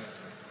gentlemen,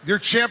 your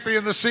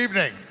champion this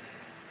evening,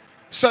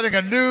 setting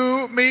a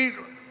new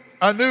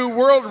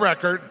world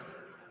record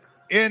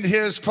in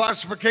his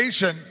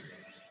classification,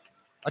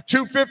 a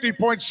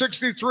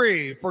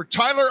 250.63 for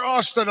Tyler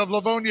Austin of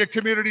Livonia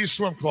Community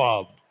Swim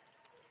Club.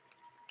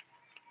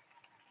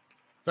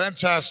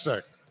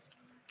 Fantastic.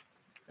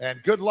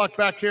 And good luck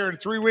back here in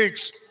 3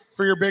 weeks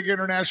for your big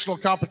international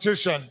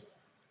competition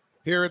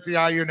here at the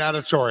IU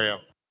Natatorium.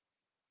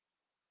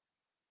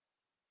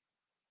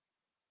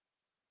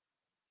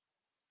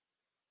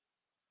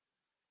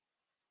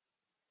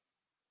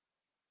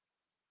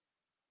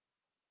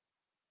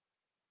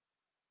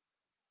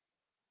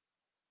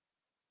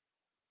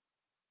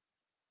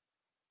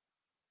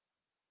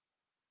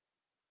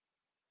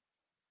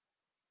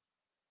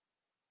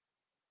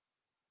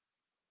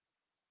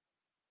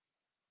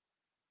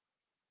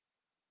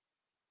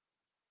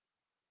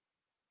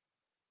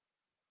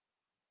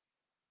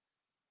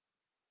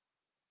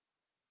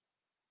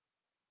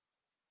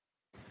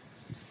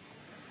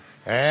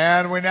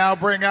 And we now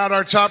bring out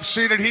our top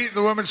seeded heat in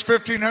the women's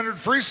 1500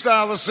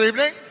 freestyle this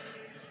evening.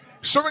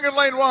 Swimming in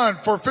lane 1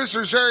 for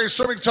Fishers Area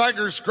Swimming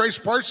Tigers, Grace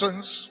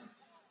Parsons.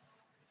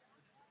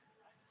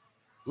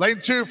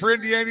 Lane 2 for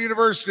Indiana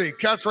University,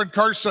 Catherine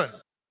Carson.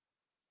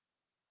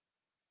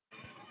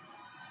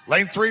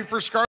 Lane 3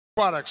 for Scarlet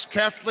Aquatics,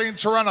 Kathleen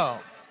Torreno.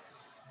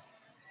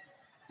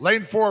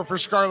 Lane 4 for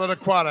Scarlet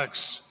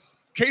Aquatics,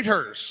 Kate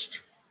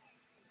Hurst.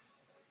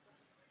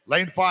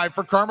 Lane 5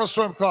 for Carmel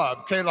Swim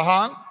Club, Kayla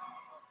Hahn.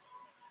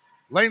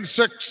 Lane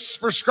 6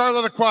 for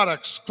Scarlet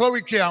Aquatics,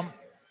 Chloe Kim.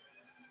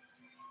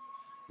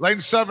 Lane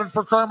 7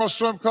 for Carmel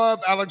Swim Club,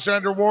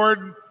 Alexander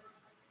Ward.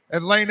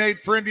 And lane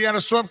 8 for Indiana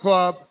Swim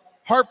Club,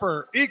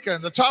 Harper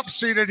Eakin, the top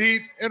seeded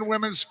heat in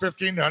women's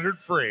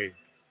 1500 free.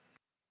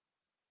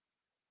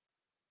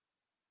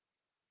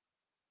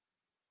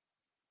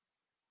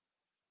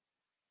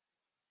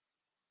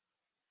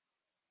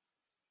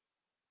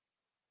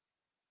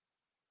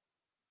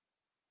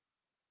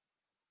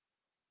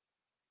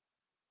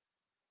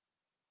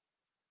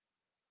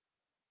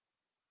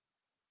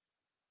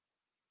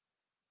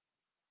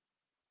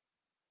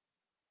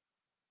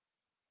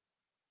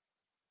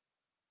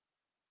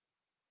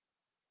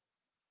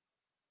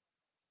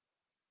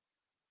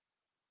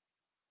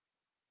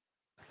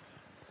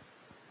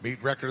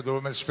 Meet record of the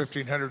women's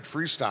 1500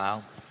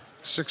 freestyle,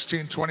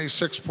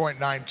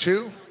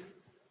 16:26.92.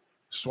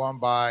 Swum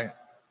by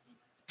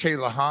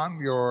Kayla Hahn,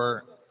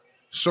 your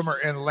swimmer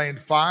in lane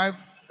 5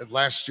 at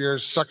last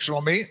year's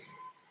sectional meet.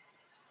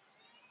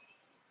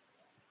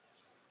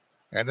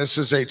 And this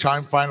is a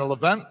time final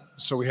event.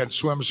 So we had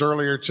swims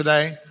earlier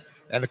today,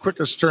 and the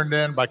quickest turned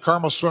in by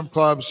Carmel Swim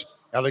Club's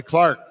Ellie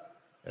Clark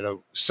at a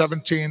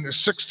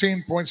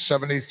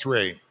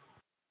 16:73.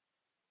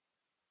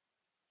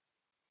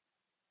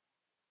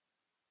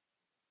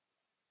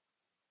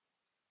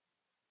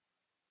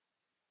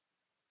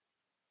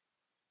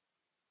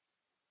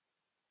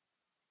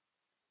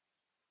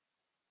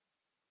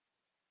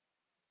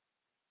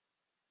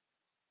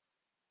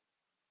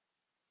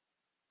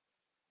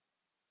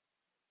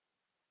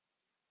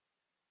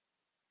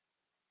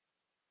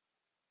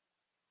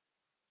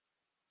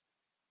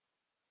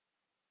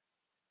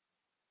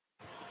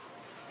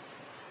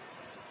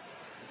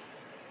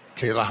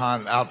 Kayla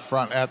Hahn out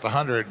front at the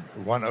 100,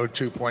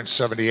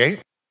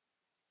 102.78.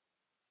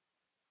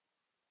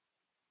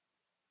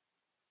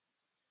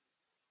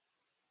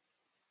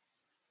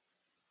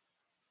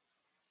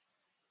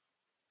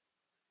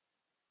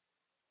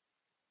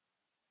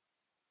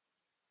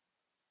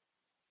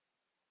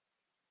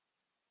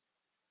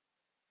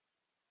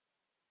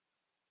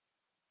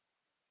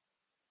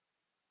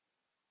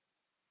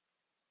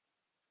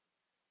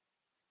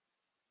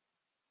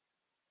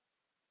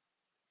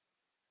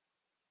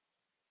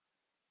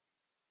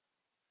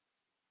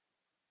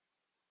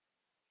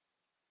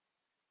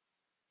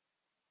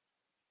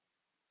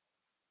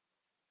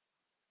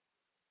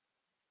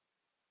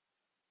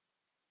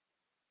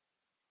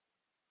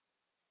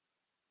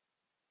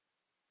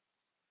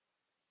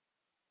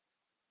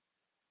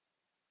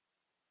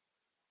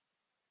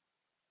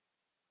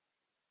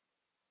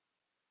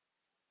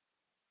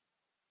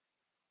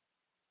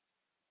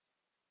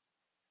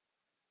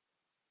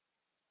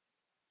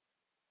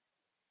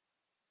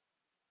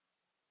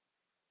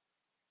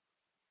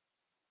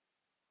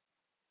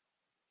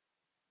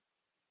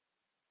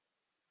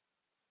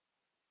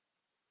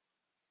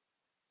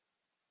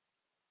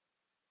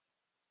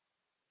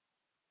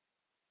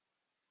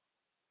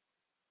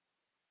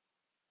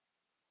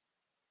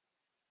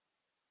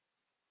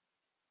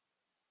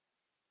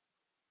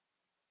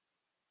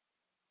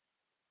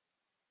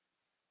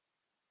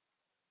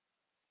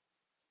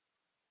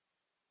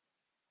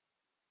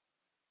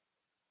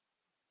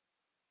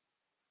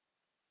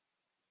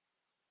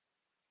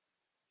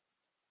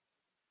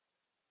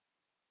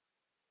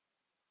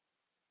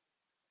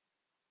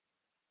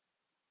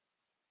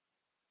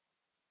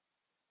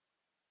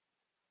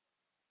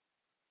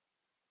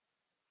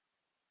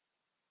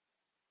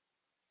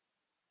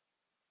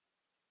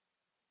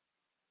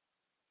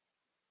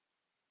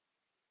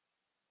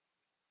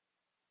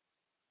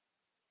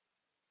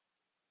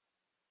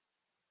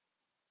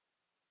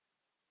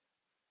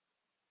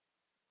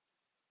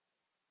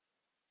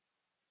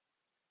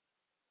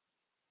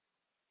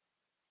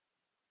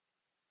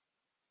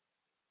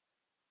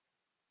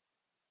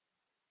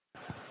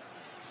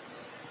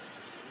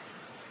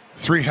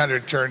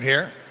 300 turn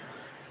here.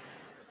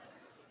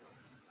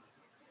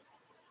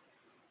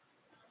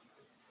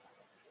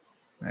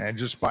 And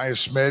just by a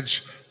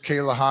smidge,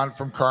 Kayla Hahn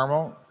from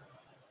Carmel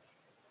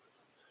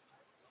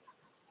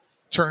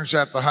turns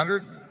at the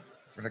 100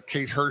 for the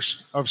Kate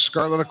Hurst of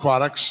Scarlet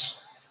Aquatics.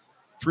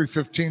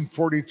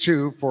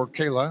 3:15.42 for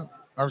Kayla.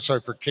 I'm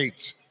sorry, for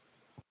Kate.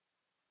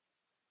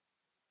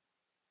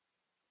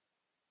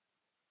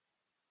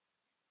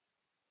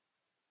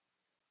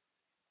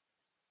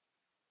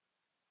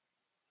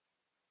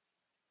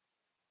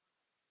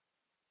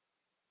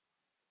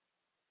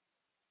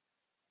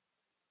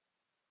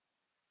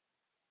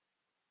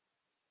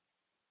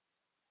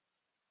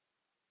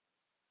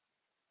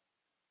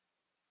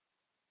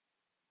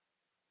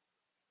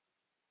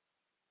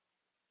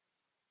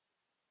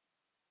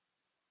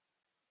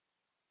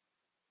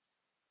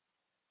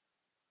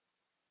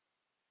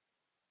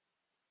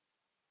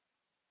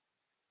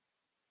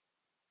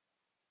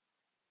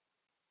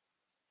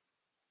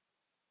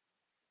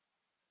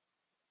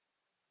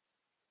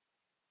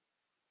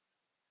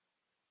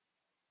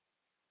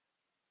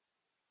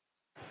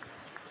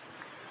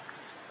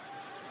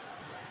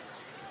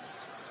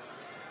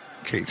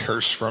 Kate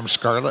Hurst from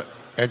Scarlet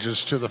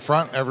edges to the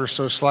front ever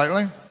so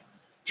slightly,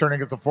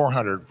 turning at the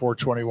 400,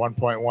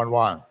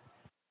 421.11.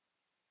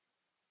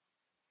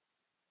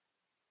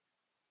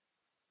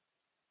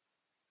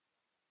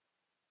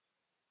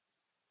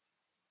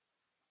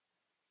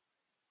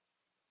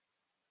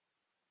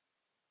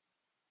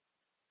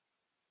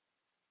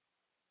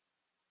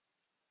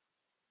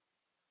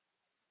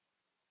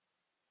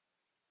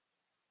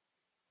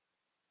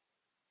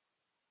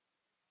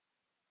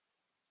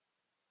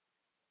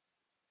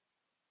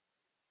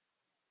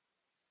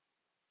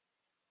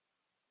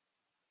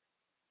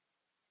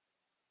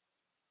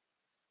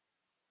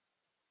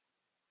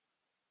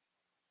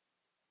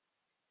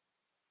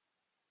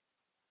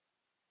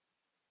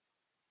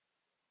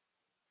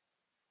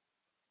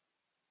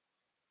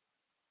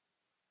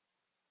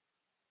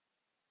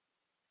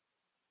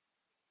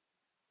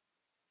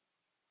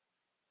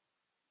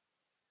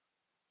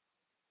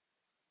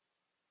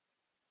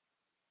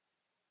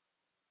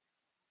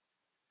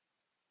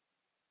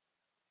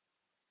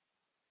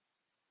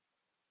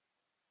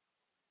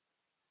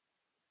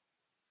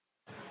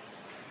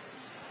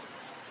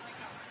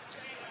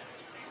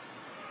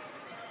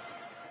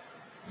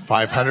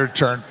 $500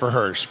 turn for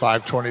Hurst,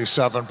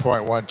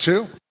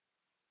 527.12.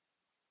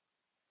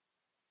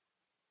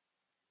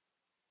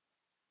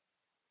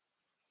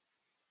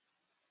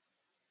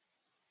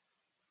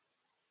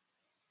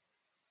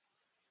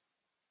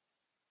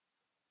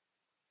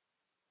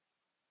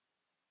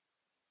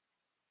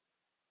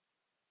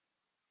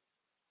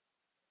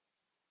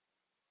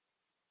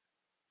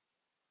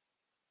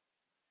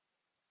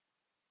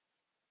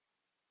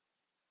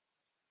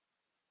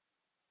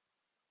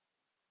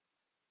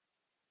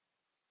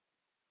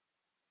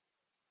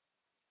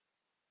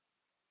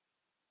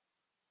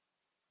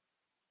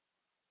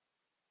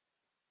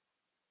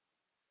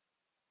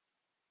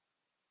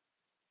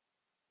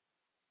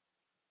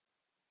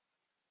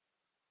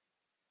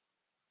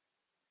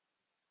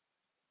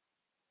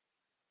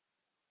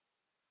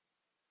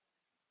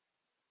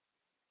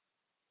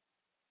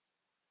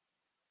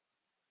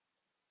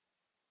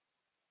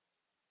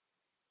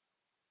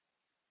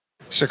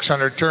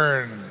 $600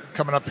 turn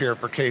coming up here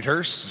for Kate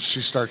Hurst.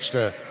 She starts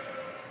to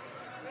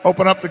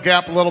open up the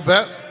gap a little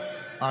bit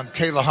on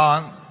Kayla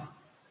Hahn.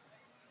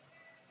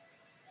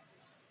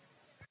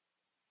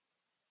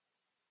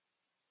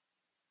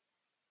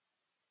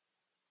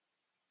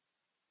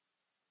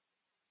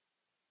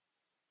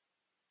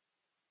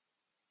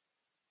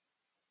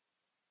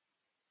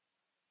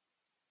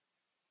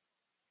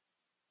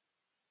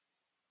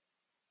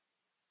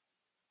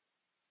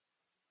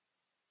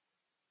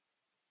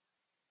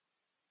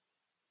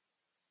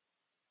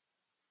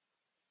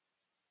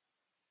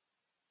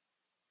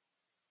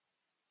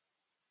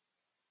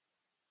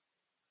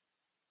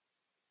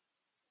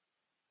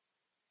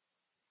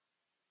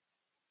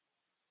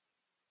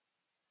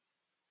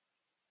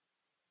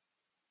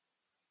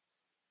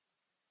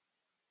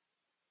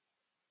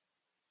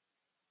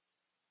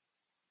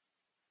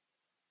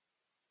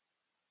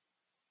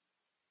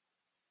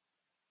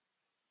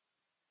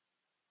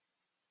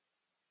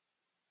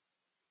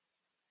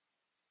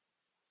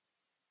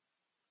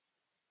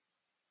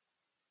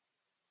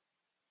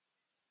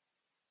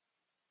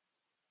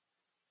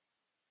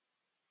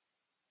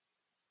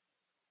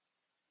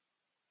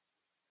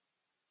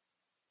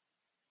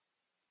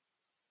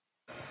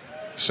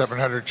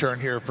 $700 turn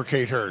here for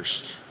Kate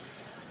Hurst.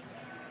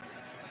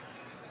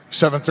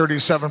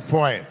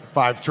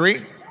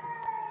 737.53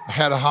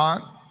 ahead of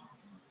Hahn.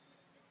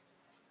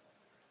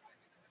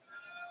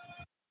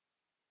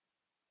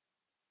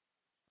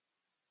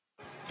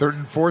 Third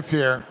and fourth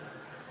here.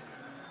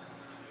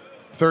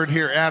 Third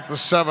here at the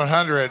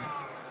 700.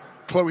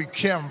 Chloe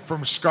Kim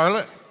from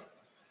Scarlet.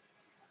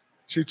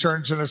 She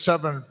turns in a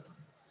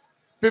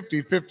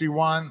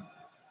 7:50.51.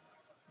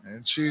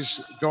 And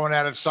she's going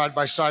at it side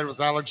by side with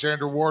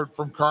Alexander Ward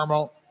from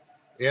Carmel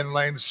in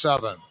lane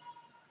 7.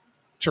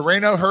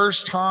 Terreno,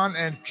 Hurst, Han,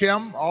 and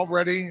Kim all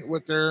ready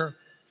with their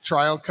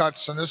trial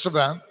cuts in this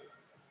event.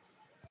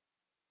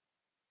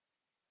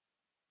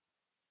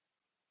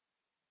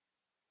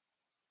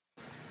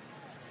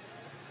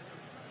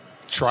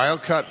 Trial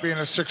cut being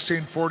a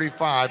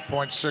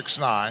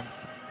 1645.69.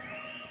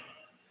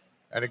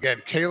 And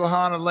again, Kayla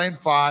Han in lane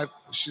 5.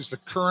 She's the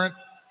current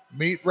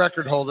meet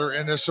record holder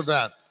in this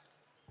event.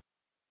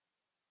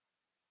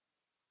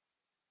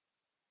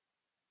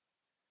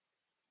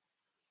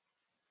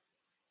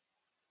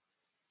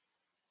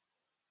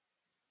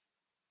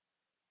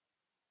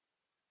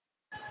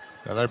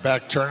 Now they're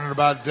back turning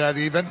about dead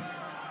even.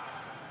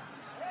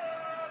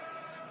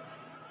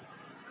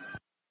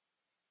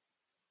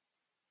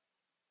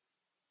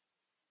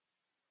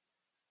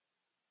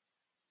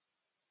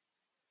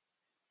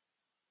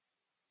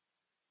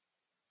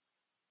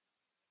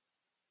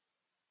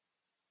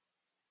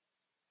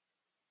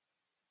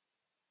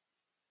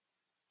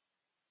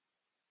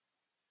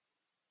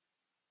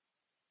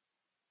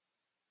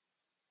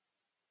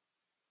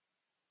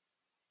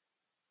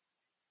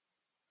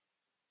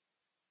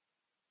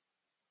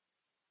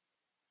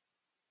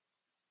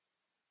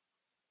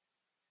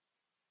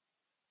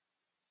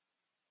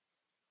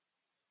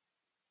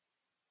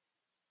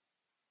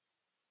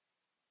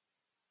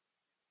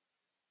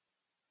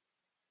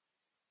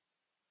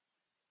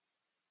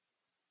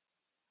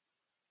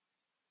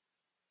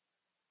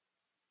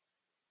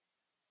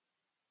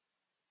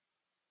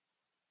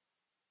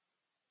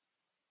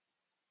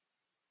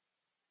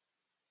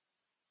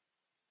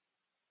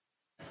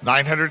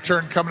 .900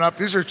 turn coming up.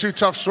 These are two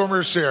tough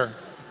swimmers here.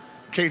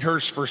 Kate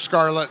Hurst for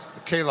Scarlett,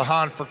 Kayla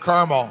Han for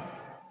Carmel.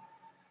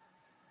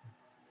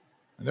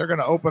 And they're going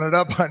to open it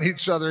up on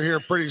each other here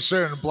pretty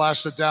soon and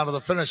blast it down to the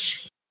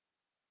finish.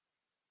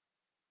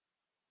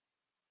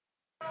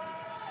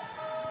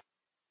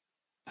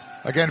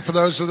 Again, for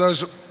those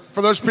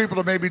people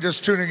that may be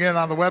just tuning in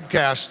on the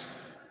webcast,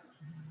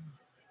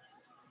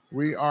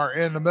 we are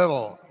in the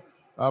middle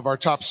of our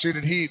top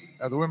seeded heat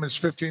of the women's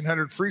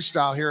 1500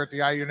 freestyle here at the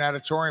IU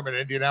Natatorium in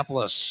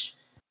Indianapolis.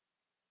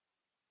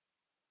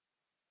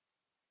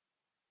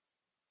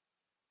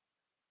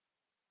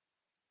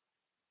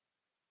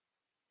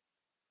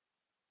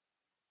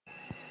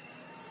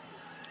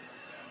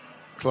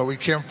 Chloe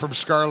Kim from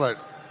Scarlett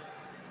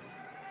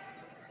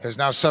has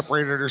now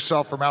separated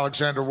herself from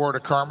Alexander Ward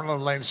of Carmel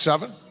in lane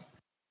 7.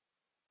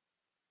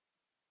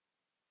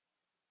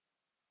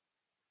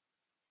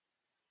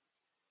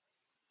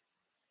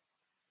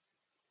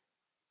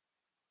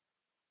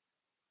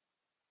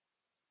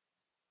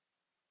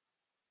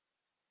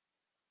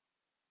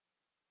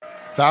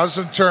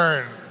 Thousand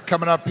turn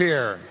coming up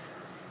here.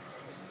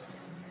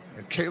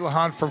 And Kayla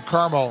Han from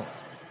Carmel,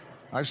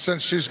 I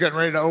sense she's getting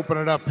ready to open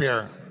it up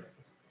here.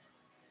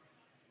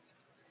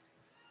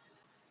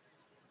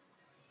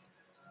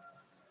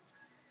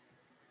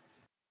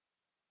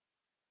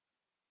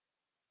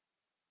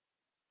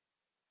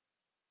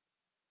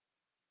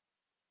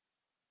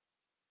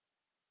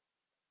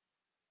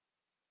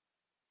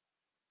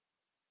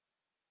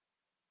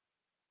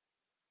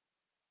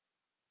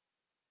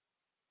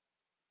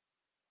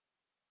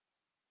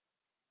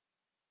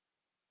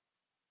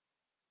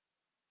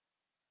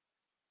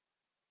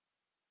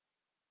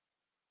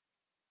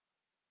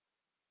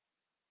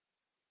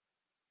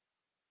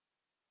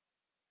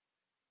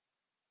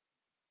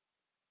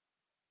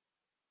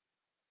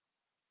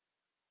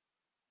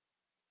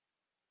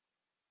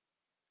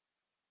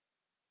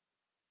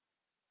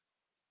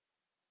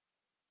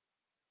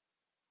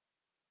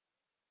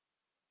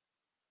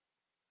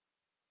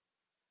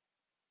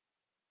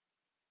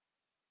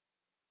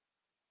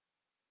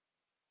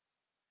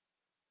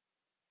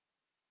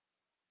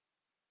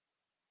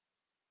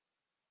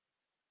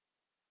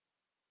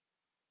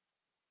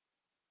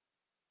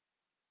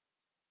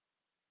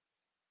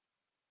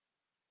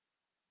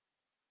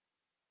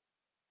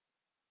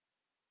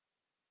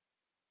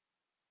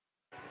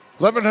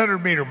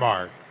 .1100-meter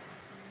mark.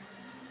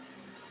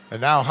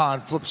 And now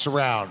Han flips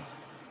around.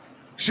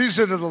 She's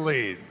into the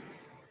lead.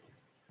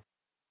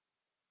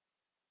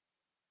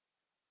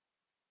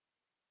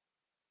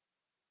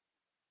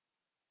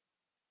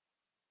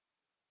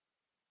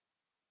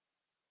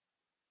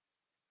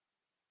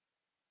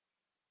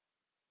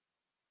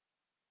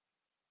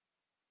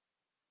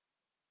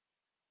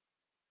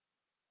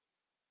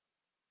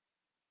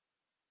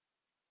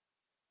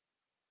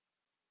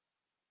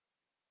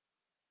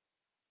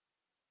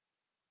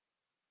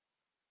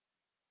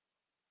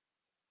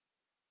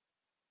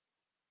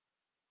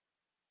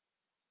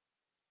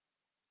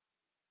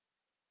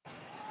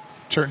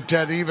 Turned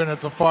dead even at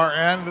the far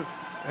end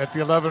at the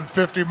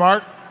 1150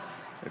 mark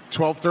at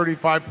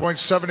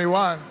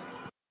 1235.71.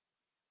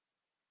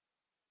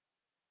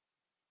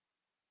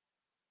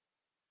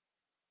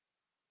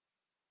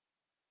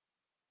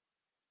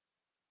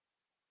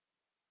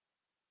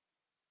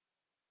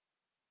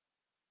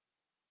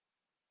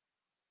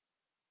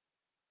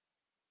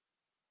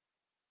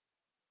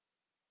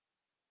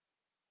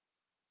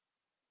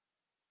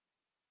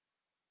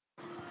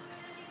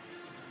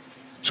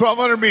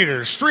 .1200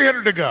 meters,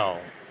 300 to go.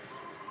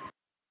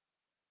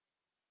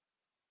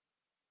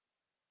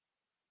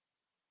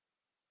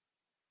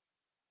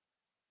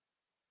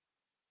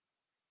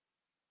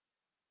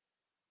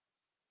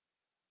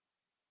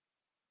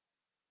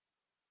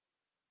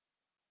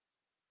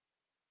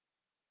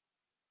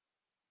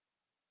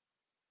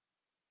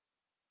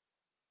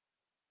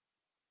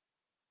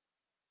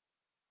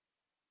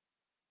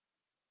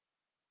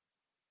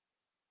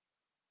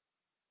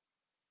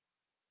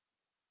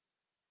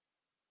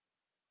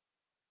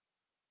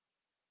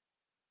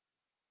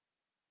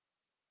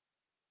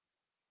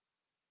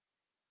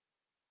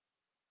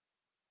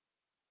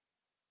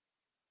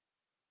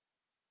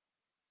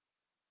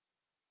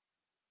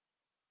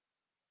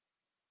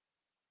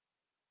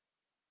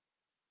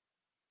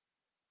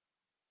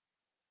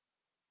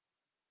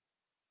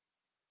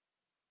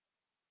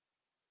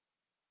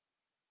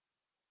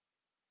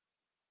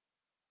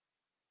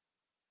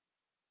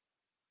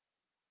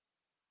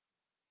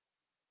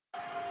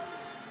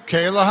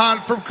 Kayla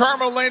Hunt from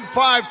Carmel, lane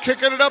 5,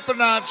 kicking it up a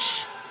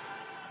notch.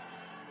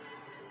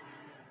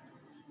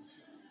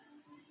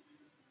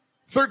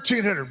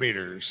 1,300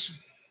 meters.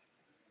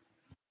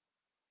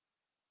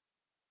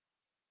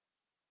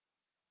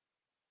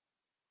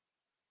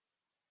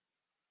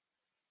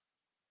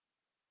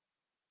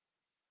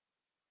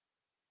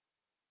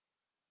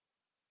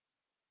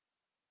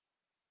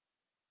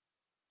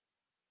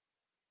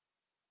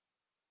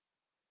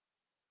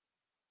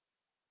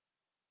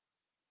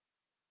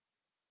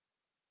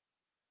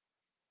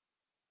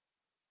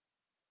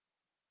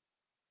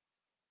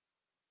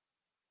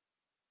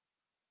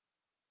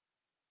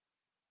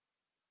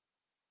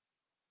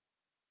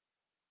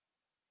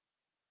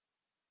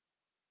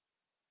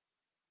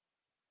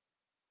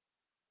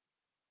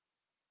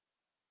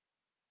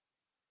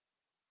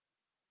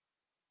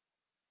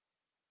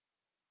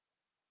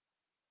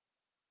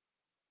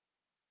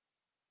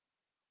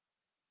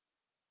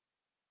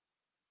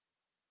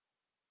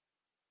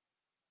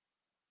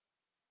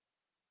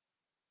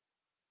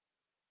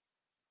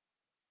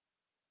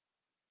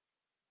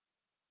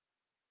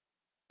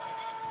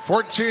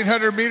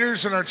 .1,400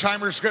 meters, and our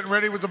timer's getting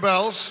ready with the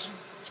bells.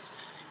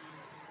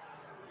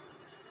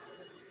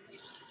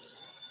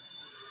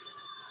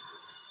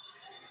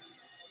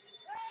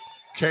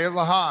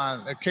 Kayla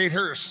Hahn and Kate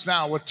Hurst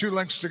now with 2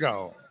 lengths to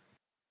go.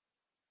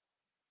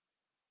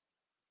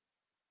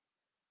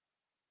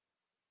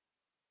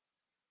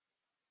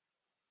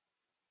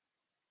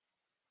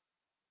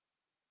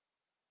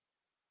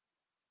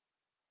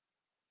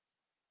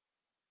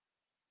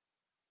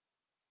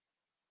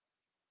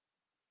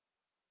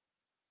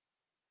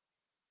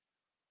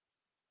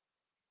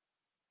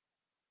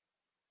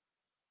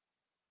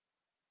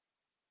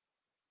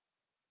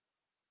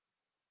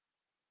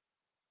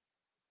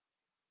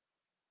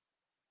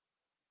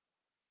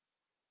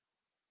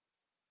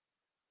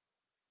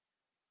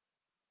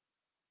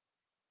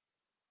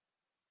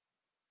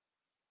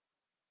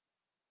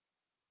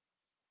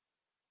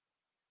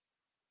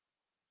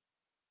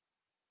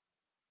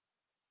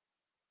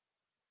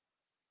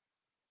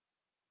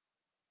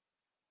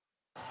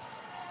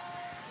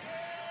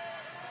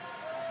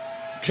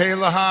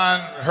 Kayla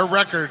Hahn, her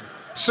record,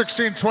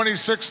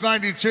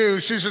 16:26.92.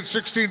 She's at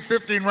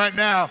 16:15 right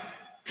now.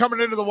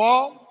 Coming into the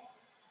wall.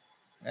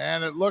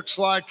 And it looks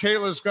like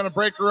Kayla's going to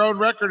break her own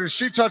record as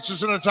she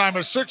touches in a time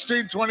of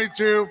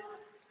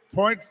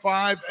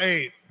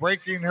 16:22.58,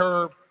 breaking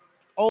her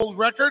old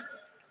record.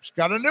 She's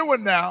got a new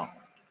one now.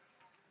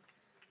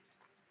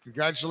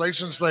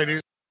 Congratulations, ladies.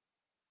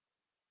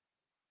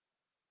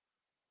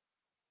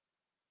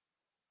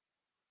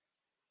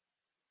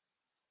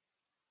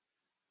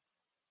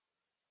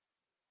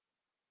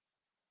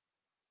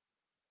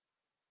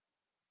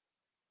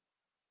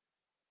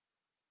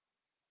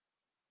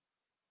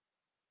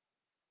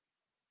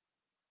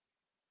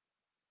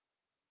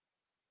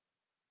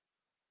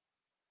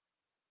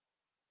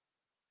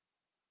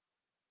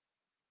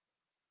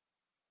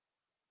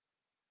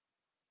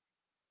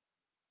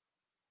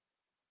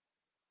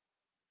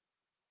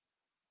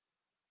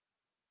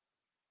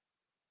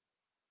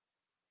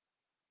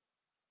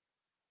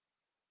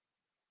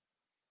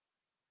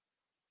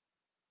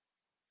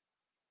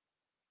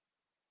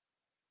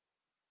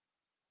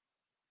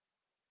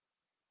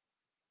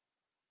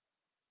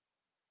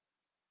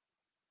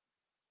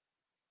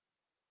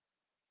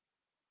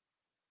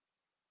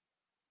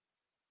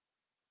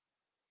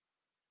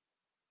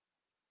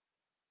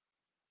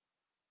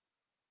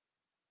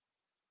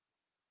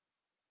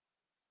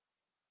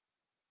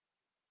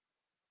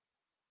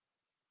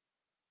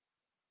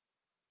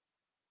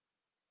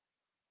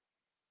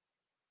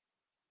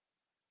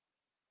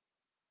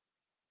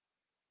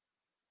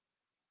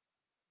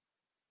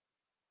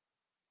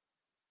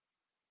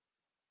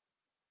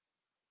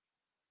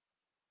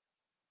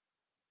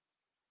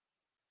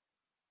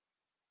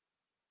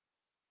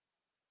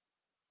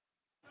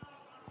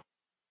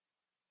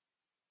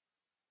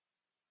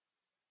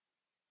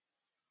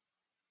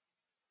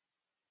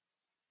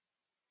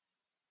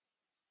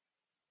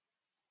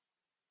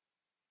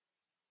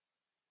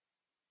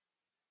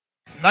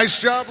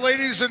 Nice job,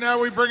 ladies. And now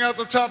we bring out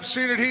the top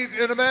seeded heat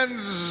in the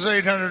men's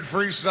 800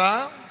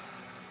 freestyle.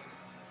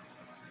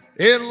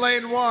 In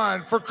lane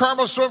 1 for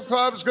Carmel Swim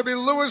Club is going to be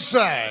Lewis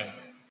Sang.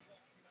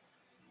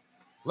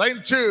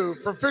 Lane 2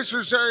 for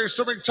Fishers Area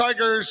Swimming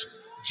Tigers,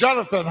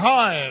 Jonathan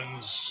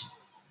Hines.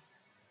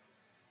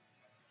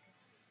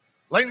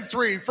 Lane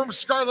 3 from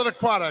Scarlet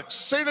Aquatics,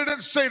 Sadidin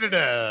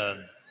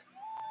Sadidin.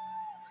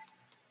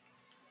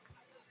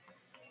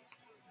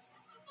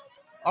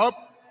 Oh,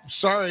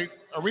 sorry.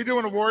 Are we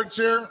doing awards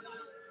here?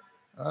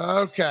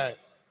 Okay.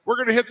 We're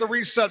going to hit the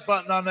reset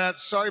button on that.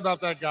 Sorry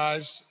about that,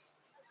 guys.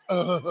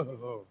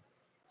 Oh.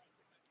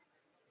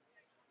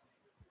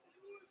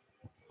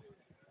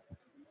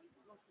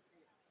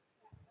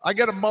 I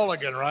get a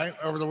mulligan, right,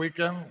 over the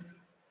weekend?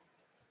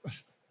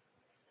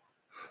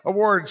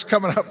 Awards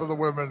coming up with the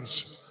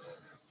women's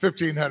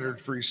 1,500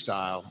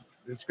 freestyle.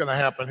 It's going to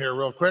happen here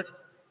real quick.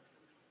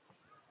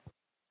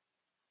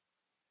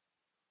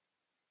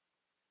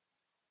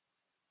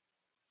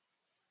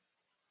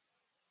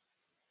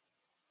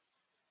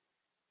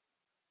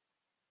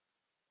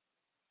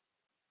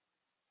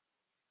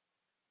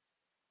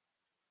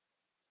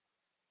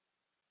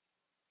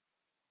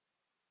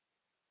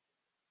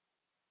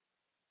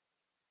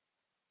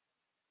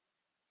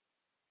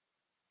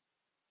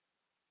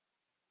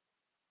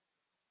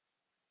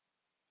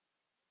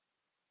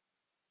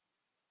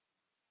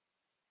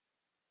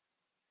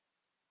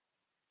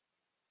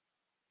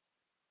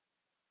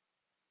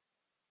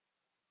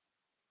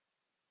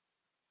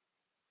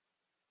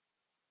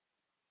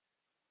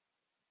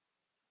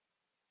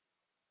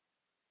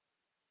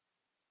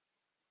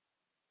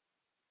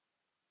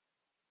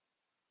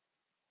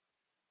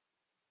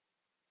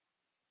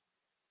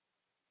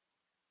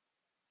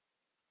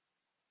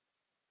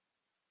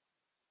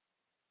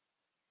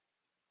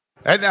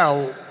 And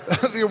now,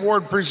 the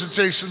award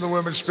presentation of the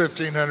women's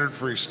 1500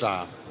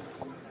 freestyle.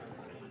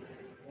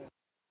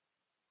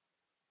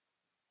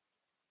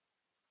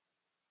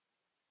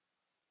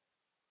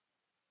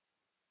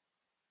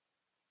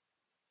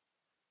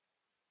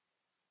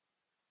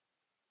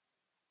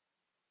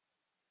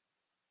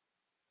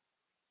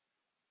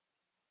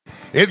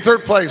 In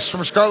third place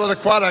from Scarlet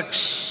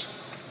Aquatics,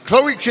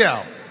 Chloe Kim.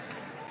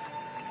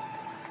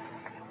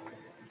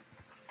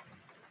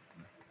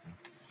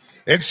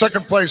 In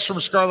second place from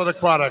Scarlet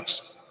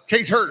Aquatics,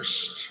 Kate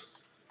Hurst.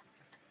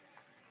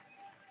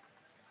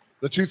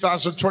 The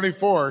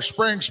 2024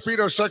 Spring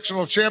Speedo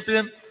Sectional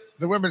Champion,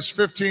 the women's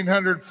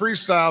 1500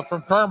 freestyle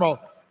from Carmel.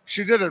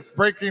 She did it,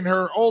 breaking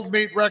her old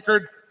meet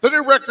record, the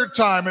new record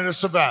time in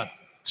this event,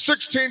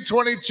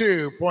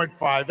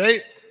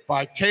 16:22.58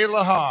 by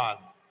Kayla Hahn,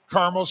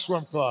 Carmel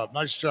Swim Club.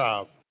 Nice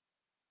job.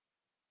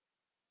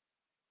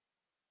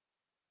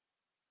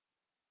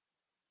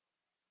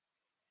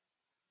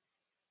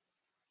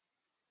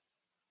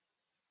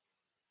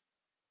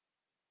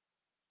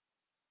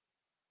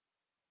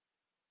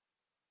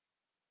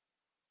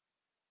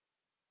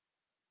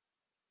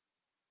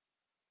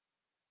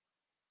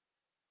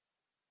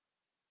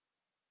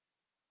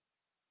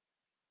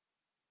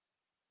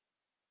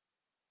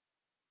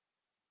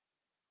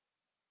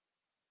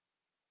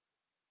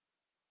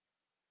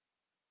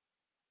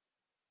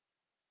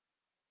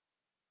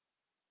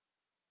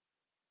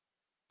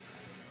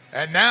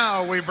 And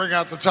now we bring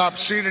out the top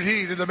seeded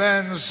heat in the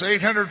men's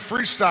 800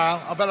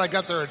 freestyle. I bet I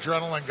got their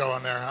adrenaline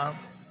going there, huh?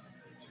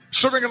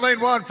 Swimming in lane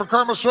one for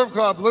Carmel Swim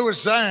Club,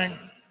 Louis Zhang.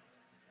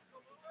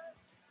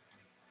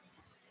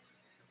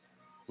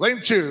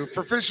 Lane two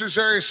for Fishers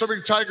Area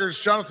Swimming Tigers,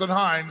 Jonathan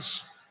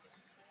Hines.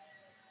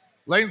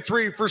 Lane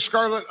three for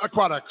Scarlet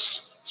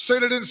Aquatics,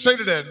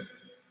 Sadadin.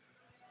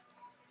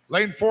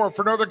 Lane four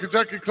for Northern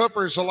Kentucky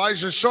Clippers,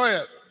 Elijah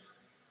Shoyett.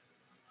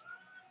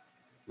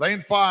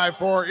 Lane five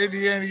for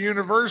Indiana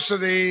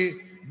University,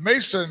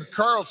 Mason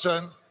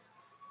Carlton.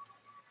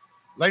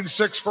 Lane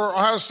six for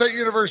Ohio State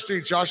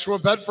University, Joshua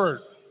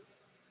Bedford.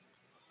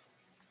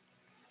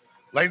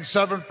 Lane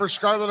seven for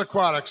Scarlet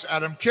Aquatics,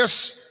 Adam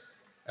Kiss.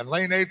 And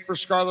lane eight for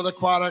Scarlet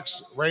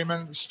Aquatics,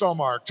 Raymond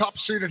Stolmark. Top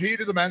seeded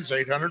heat of the men's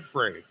 800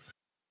 free.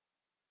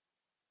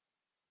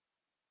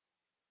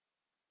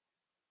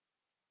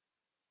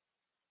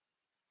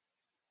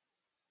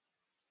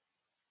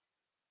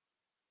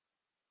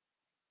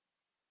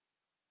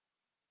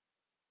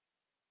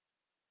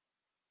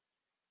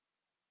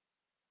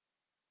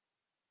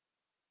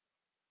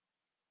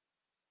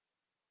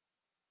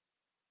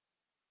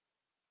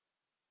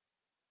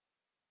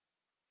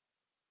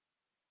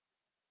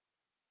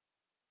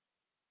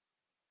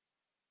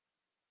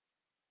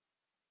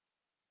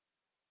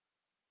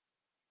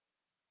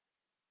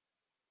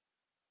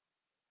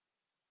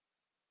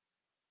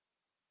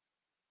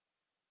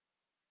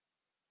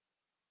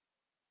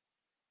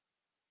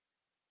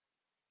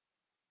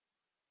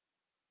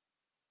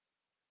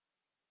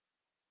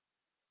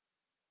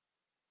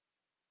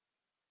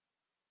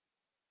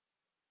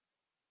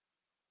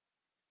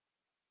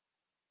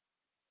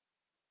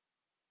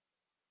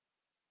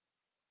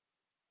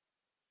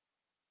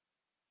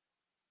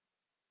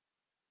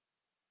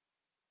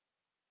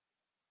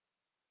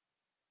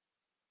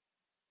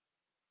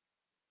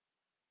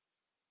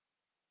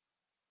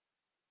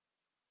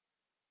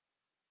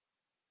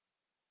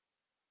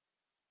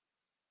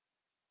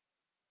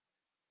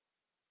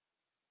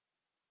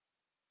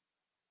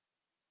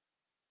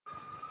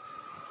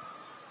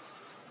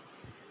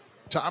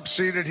 Top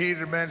seeded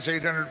heated men's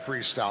 800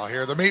 freestyle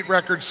here. The meet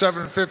record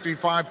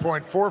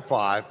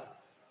 755.45,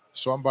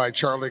 swum by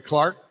Charlie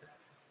Clark,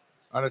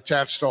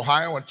 unattached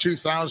Ohio in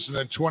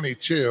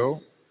 2022.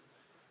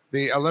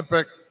 The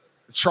Olympic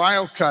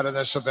trial cut in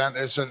this event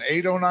is an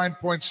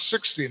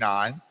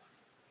 809.69.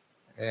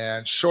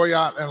 And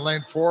Shoyat in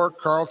lane four,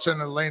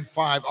 Carlton in lane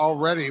five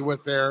already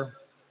with their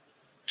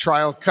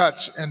trial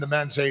cuts in the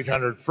men's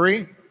 800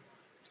 free.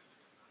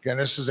 Again,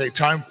 this is a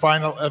time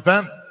final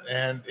event.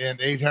 And in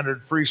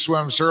 800 free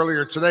swims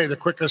earlier today, the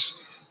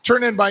quickest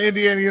turn in by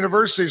Indiana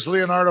University's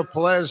Leonardo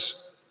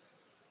Pelez,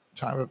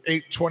 time of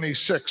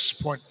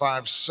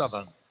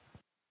 8:26.57.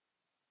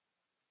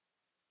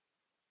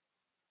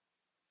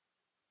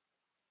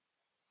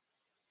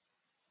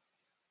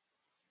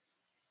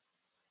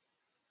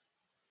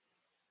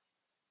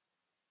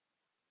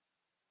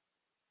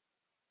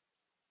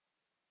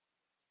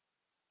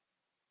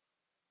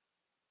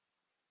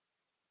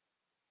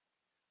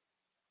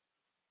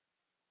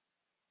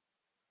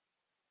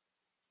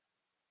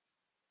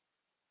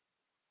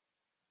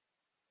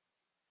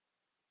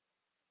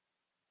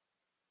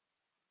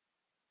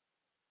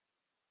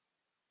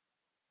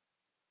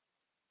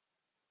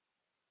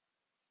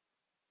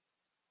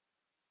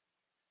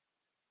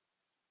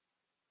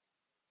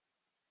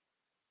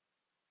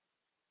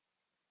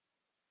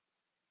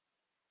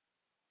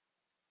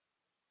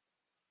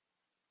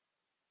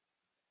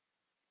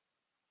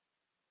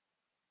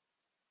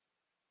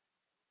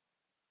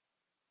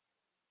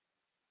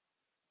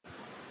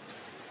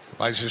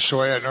 Elijah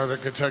Shoya at Northern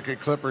Kentucky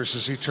Clippers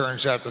as he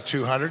turns at the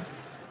 200.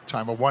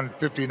 Time of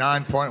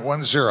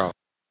 1:59.10.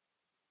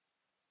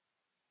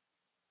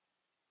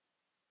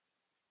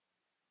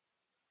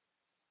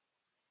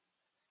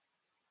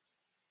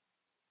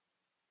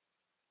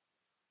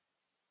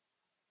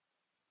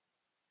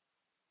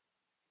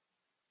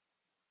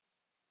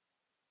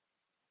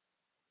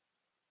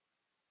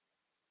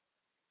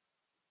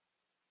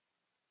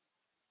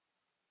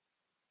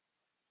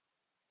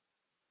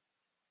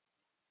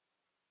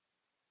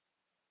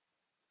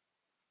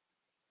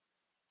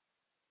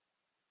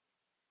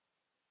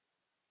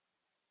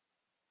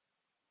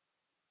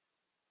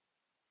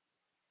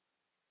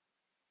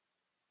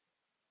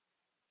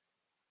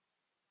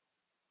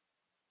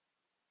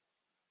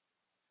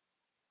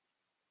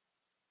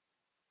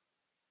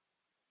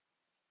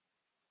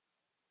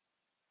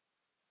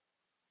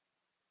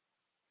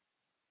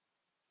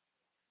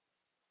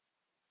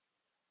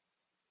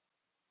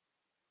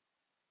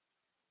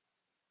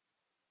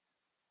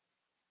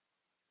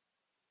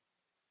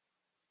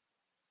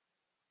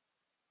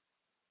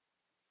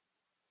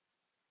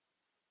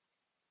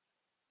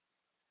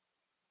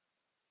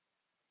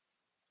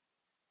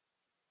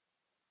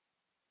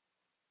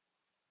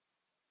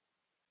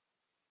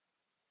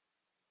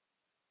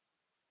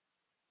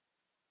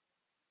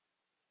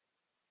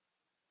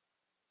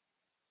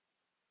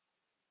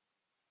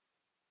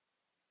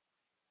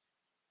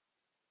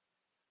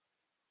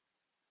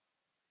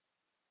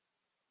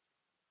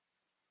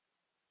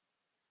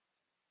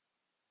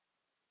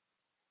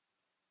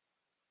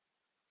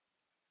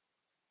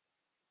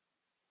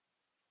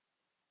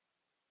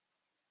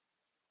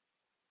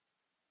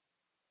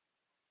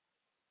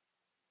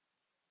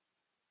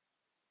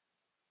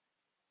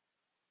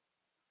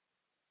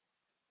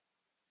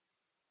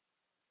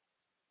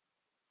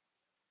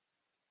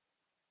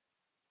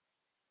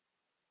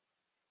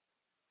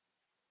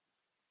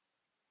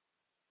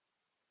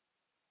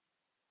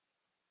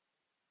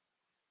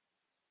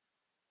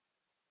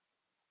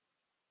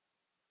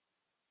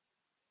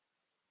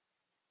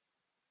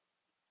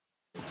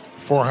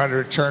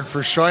 400 turn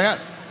for Shoya.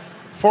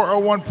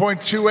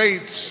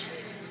 401.28.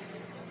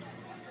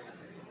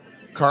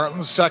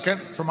 Carlton second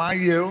from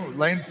IU,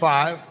 lane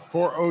 5,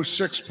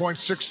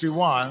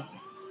 406.61.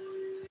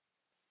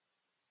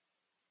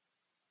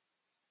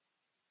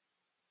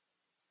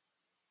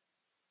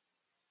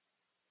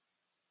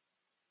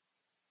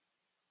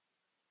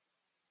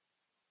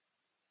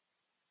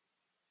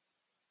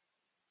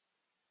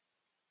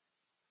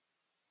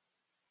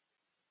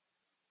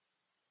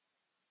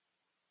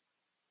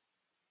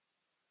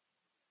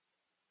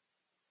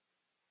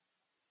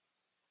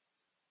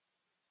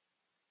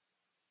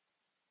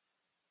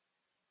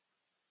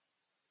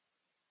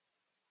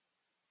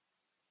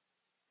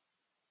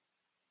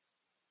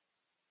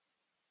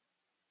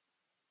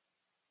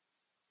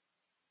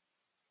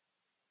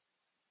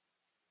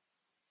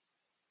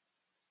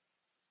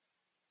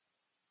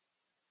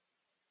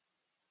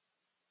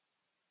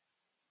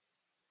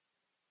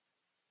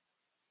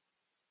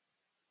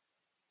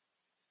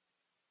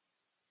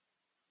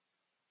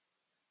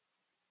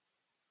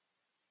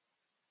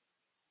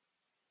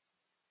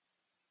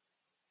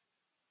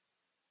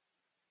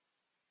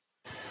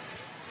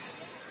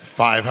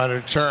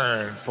 .500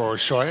 turn for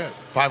Shoya,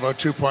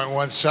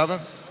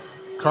 502.17.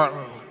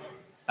 Carlton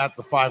at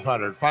the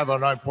 500,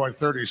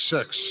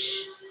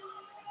 509.36.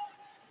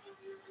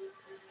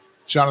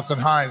 Jonathan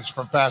Hines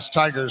from Fast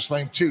Tigers,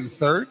 lane 2,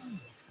 third.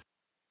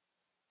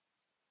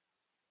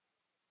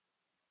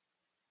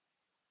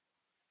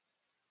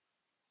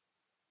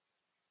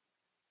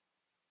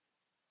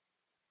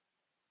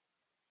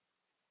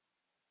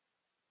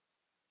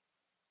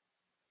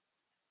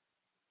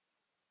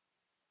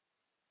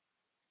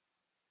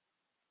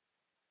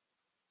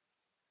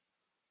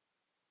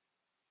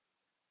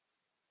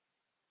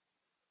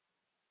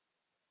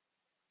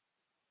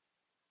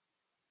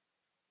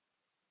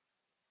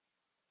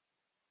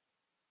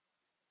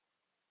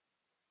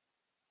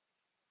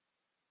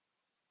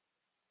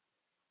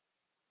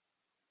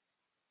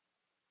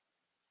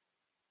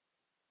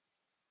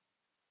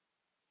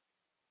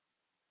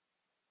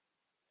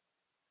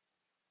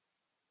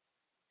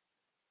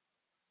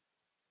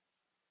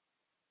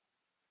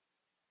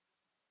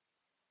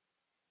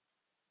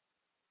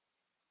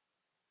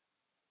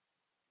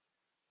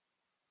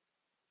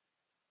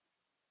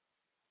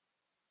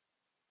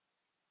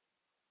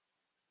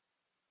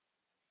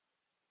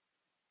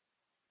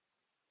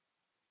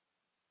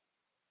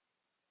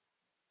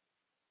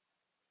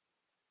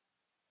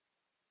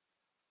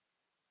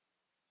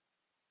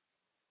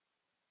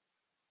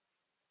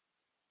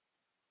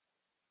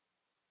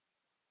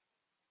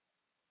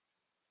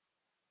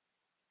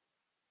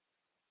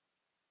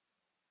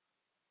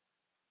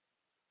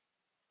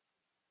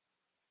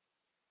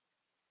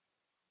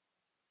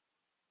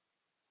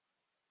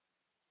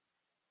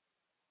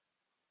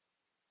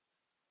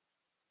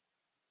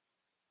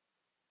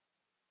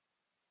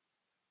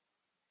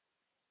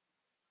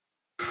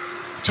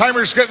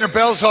 Timer's getting their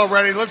bells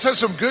already. Let's have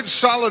some good,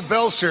 solid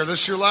bells here.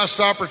 This is your last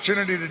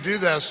opportunity to do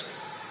this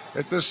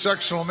at this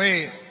sectional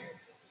meet.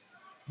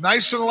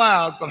 Nice and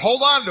loud, but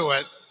hold on to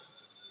it.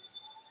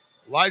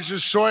 Elijah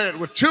Shoyat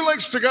with 2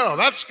 lengths to go.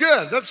 That's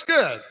good. That's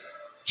good.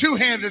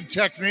 Two-handed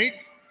technique.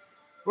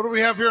 What do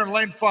we have here in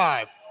lane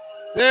 5?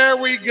 There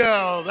we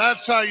go.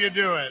 That's how you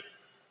do it.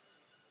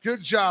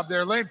 Good job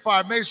there. Lane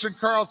 5, Mason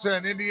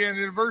Carlton, Indiana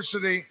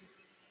University,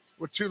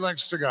 with 2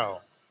 lengths to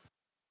go.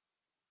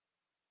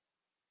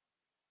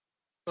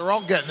 They're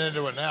all getting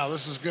into it now.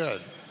 This is good.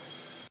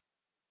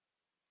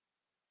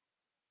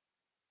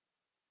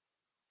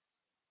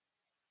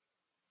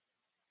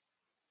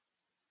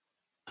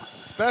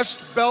 Best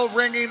bell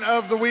ringing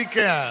of the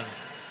weekend.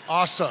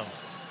 Awesome.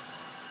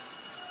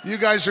 You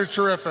guys are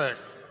terrific.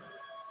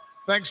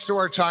 Thanks to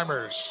our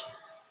timers.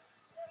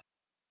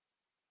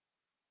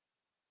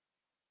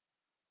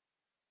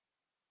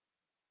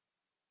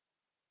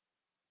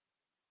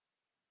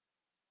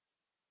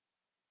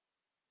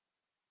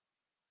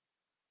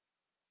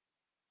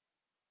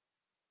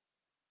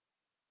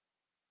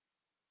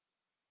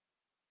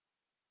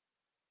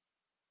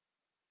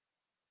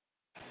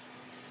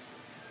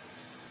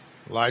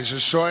 Elijah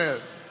Shoyat,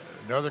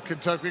 Northern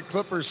Kentucky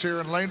Clippers here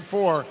in lane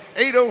 4,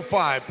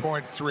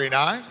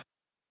 805.39.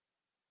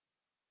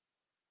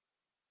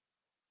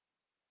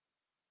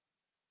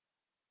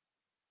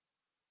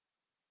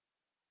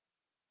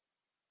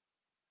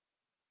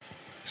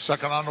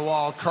 Second on the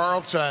wall,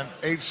 Carlton,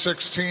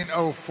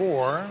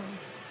 816.04.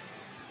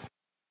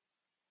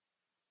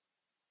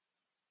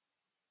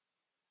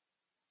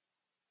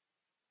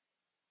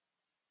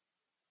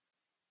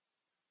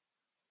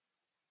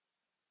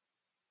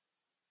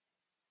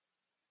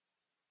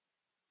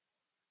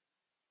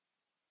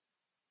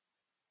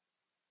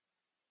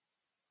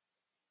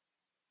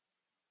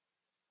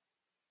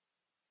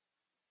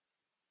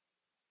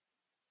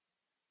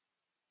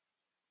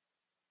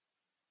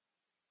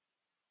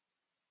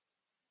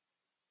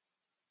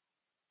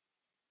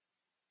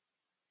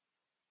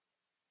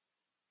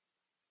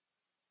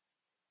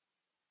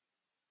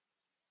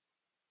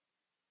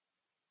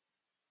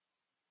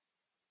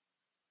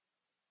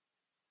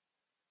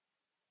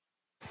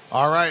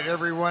 All right,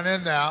 everyone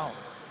in now.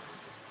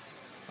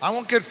 I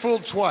won't get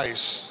fooled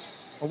twice.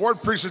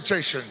 Award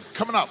presentation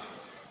coming up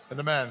in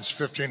the men's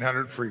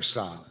 1500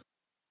 freestyle.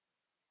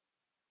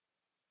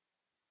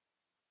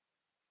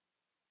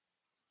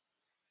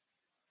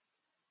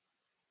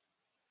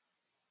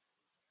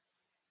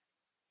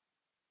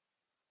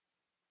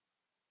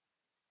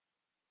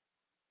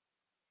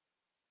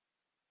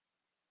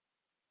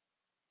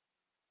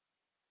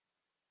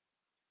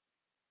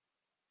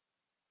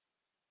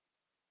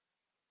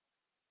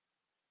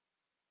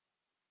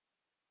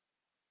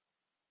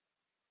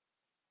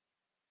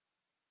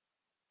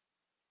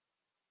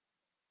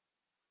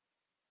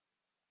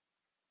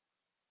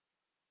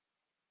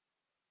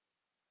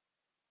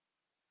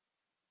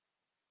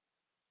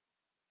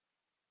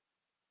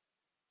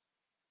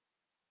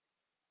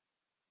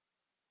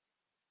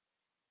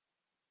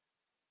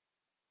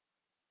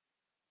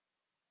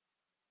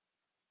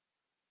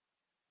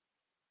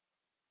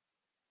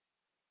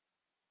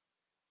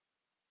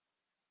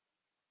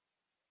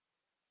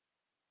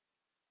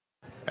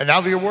 And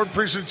now the award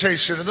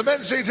presentation in the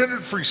men's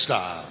 800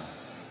 freestyle.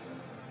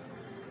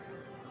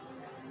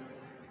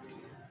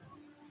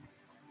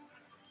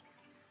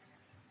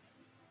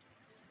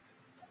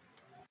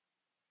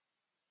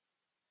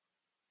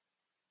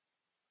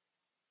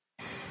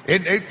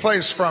 In 8th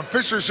place from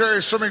Fishers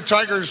Area Swimming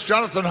Tigers,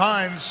 Jonathan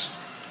Hines.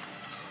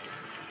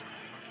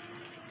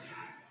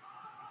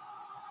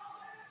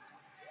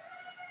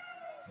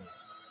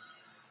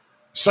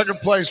 Second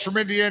place from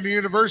Indiana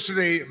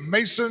University,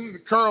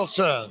 Mason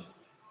Carlton.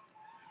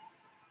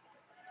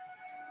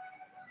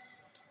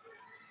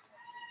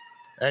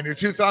 And your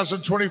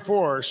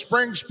 2024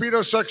 Spring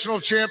Speedo Sectional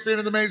Champion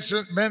in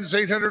the men's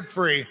 800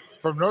 free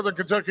from Northern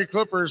Kentucky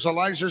Clippers,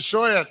 Elijah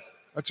Shoyat,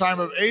 a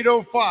time of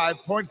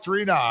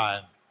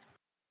 805.39.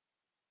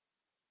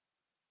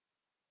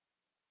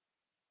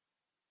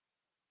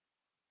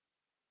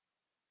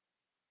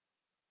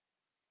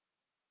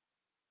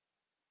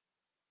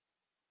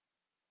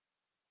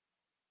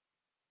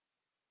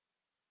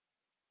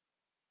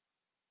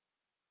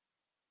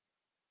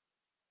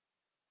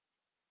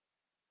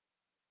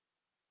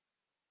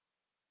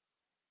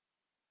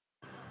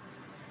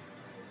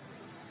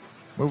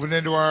 Moving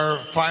into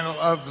our final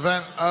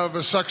event of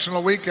a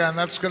sectional weekend,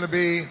 that's going to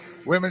be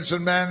women's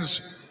and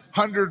men's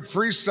 100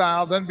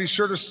 freestyle. Then be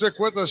sure to stick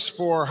with us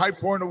for High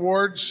Point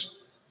Awards,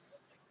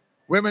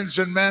 women's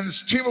and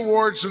men's team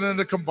awards, and then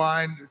the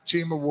combined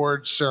team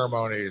awards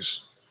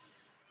ceremonies.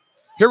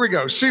 Here we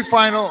go. C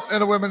final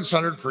in a women's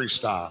 100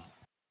 freestyle.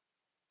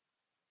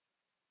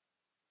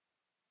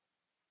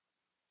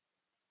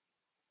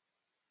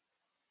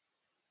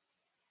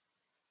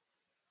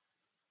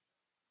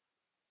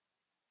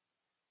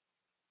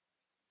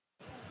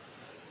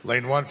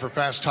 Lane 1 for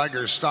Fast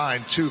Tigers,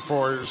 Stein. 2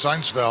 for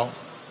Zionsville.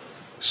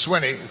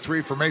 Swinney.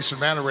 3 for Mason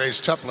Manor Rays,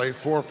 Tepley.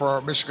 4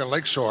 for Michigan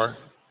Lakeshore,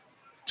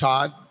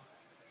 Todd.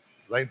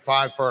 Lane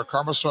 5 for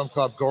Carmel Swim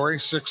Club, Gorey.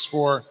 6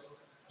 for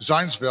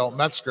Zionsville,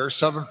 Metzger.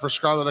 7 for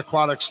Scarlet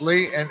Aquatics,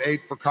 Lee. And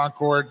 8 for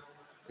Concord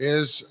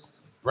is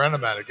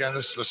Brenneman. Again,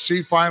 this is the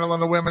C final in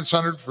the women's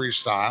 100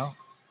 freestyle.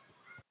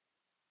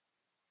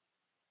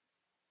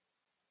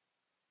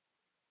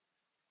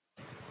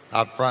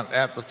 Out front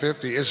at the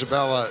 50,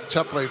 Isabella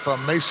Tepley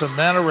from Mason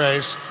Manor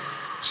Race.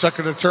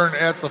 Second to turn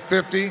at the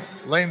 50,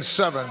 lane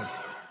 7,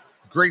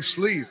 Grace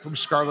Lee from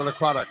Scarlet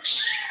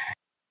Aquatics.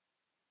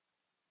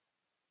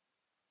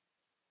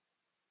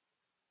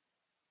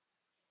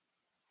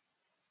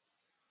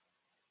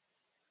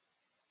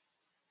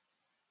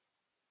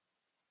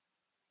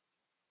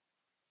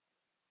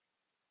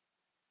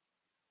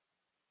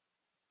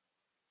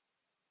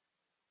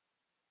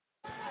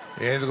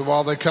 Into the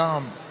wall they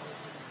come.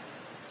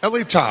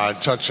 Ellie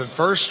Todd touching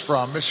first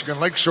from Michigan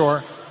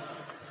Lakeshore,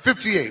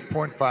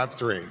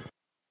 58.53.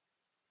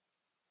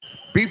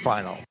 B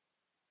final.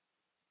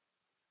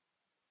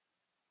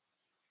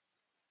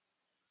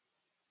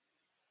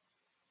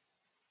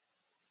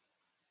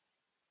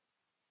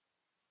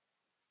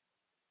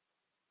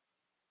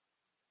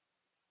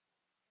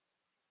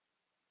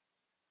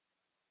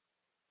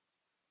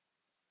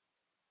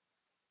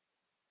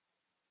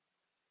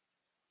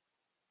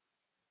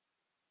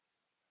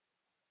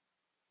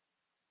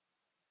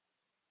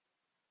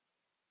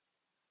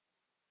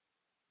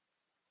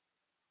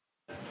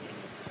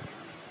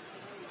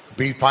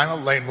 B final,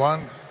 lane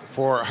 1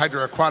 for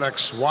Hydra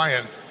Aquatics,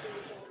 Wyan.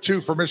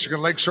 2 for Michigan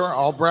Lakeshore,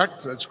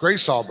 Albrecht. That's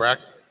Grace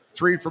Albrecht.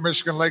 3 for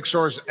Michigan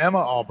Lakeshore's Emma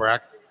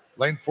Albrecht.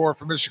 Lane 4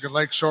 for Michigan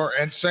Lakeshore,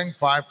 Ensing.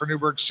 5 for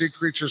Newburgh Sea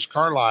Creatures,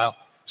 Carlisle.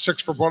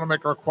 6 for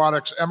Boilermaker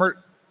Aquatics, Emmert.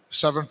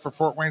 7 for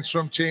Fort Wayne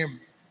Swim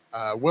Team,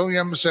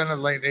 Williams. And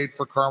in lane 8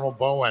 for Carmel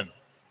Bowen.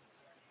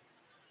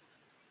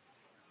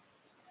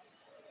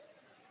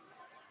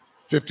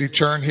 50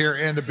 turn here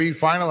into B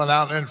final, and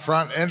out in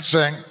front,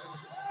 Ensing.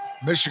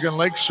 Michigan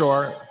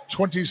Lakeshore,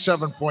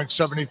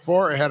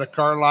 27.74 ahead of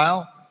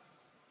Carlisle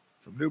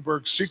from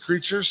Newburgh Sea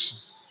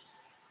Creatures.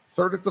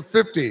 Third at the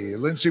 50,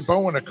 Lindsey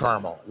Bowen at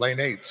Carmel, lane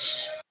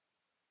 8s.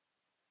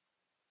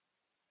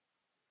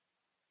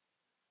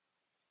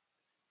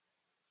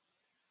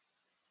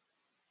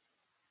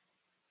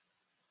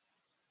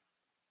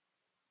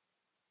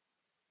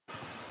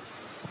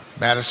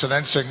 Madison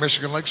Ensing,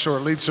 Michigan Lakeshore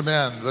leads them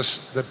in.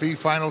 The B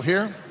final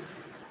here.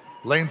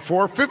 Lane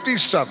 4,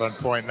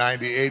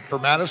 57.98 for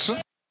Madison.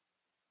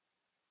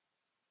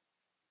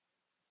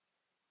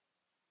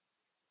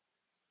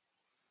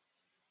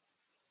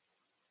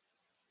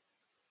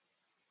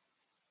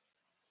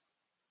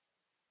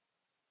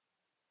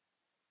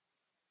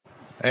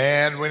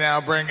 And we now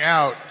bring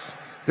out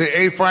the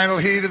A final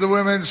heat of the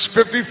women's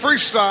 50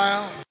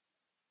 freestyle.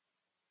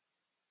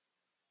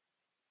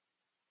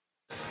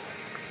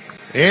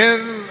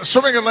 In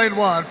swimming in lane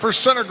 1 for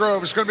Center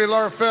Grove is going to be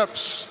Laura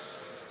Phipps.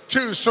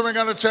 2, swimming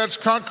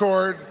unattached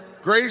Concord,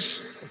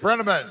 Grace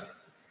Brenneman.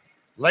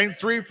 Lane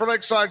 3 for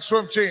Lakeside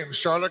Swim Team,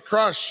 Charlotte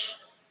Crush.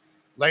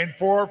 Lane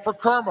 4 for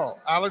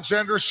Carmel,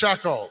 Alexandra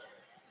Shackle.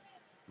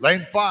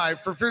 Lane 5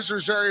 for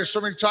Fishers Area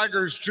Swimming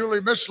Tigers, Julie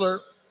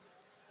Mishler.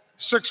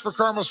 6 for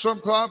Carmel Swim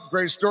Club,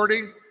 Grace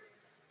Doherty.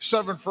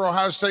 7 for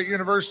Ohio State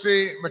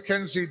University,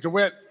 Mackenzie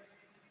DeWitt.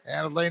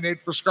 And lane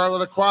 8 for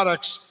Scarlet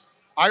Aquatics,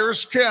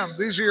 Iris Kim.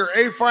 These are your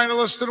A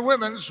finalists in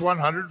women's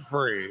 100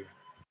 free.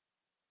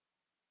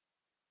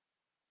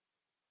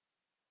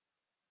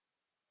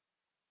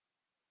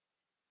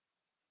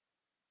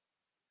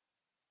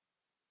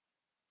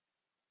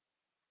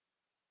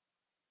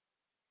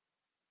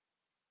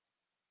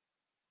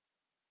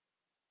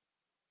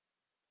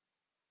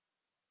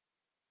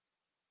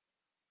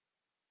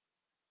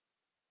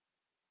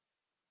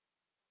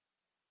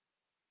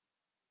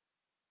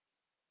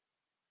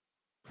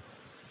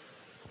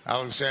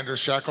 Alexander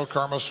Shackle,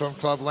 Carmel Swim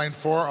Club, lane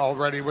 4,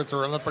 already with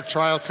her Olympic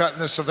trial cut in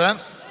this event.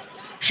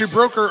 She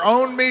broke her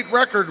own meet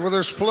record with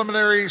her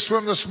preliminary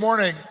swim this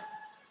morning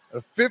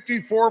of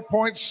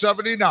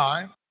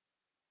 54.79.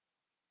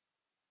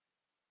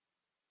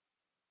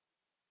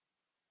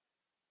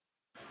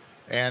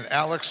 And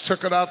Alex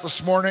took it out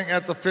this morning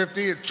at the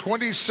 50 at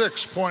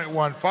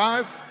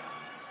 26.15.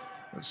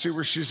 Let's see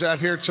where she's at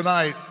here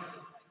tonight.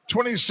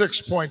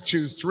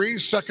 26.23.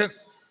 Second,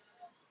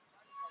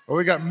 well,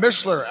 we got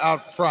Mishler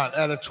out front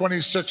at a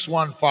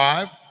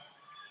 26.15,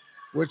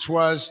 which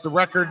was the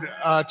record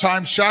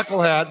time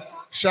Shackle had.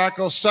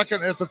 Shackle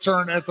second at the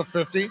turn at the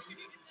 50,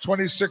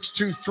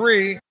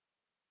 26.23.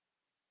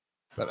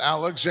 But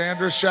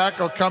Alexander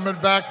Shackle coming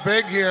back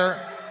big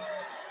here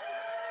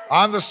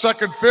on the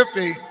second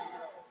 50.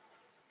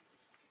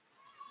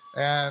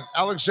 And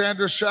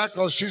Alexander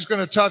Shackle, she's going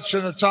to touch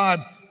in the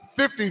time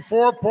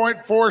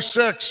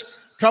 54.46,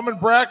 coming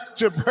back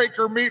to break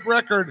her meet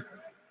record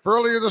for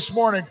earlier this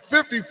morning,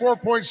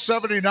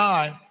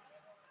 54.79.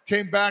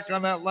 Came back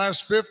on that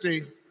last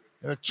 50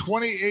 at a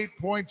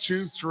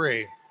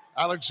 28.23.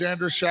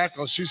 Alexander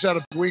Shackle, she's had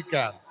a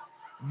weekend,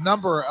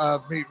 number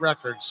of meet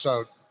records,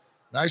 so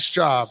nice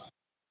job.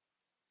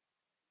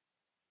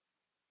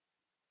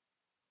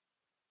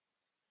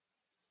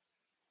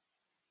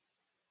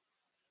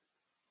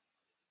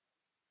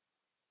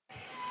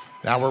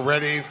 Now we're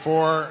ready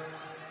for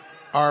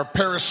our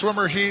para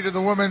swimmer heat in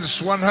the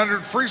women's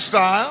 100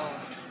 freestyle.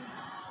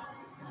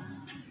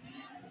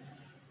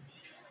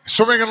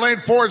 Swimming in lane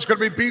 4 is going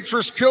to be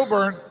Beatrice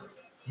Kilburn,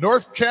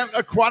 North Kent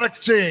Aquatic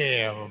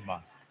Team.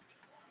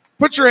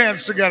 Put your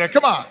hands together.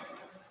 Come on.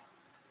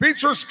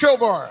 Beatrice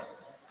Kilburn.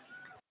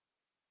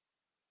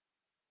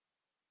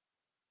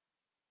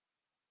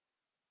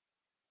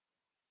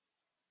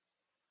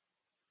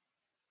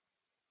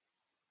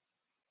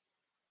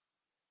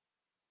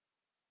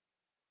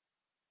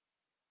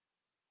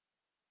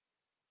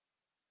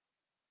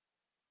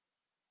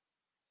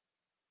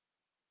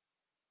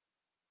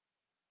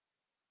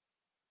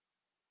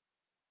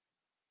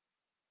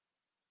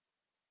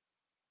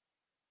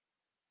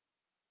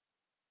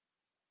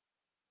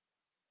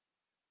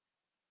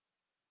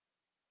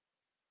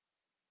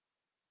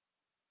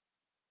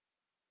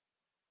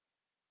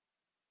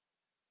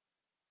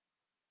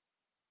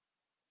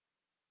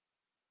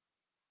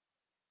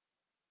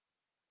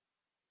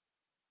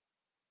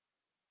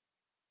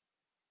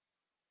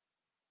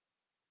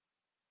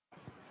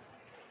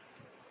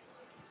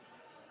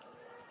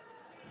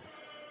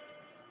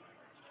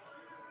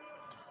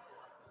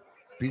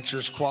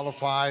 Beatrice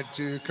qualified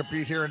to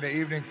compete here in the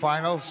evening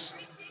finals.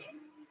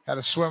 Had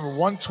a swim of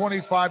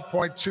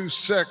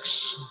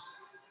 125.26.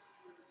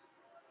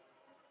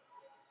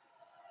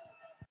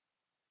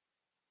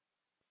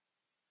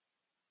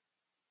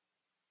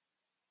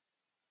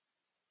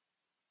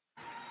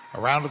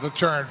 Around to the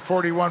turn,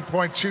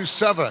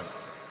 41.27.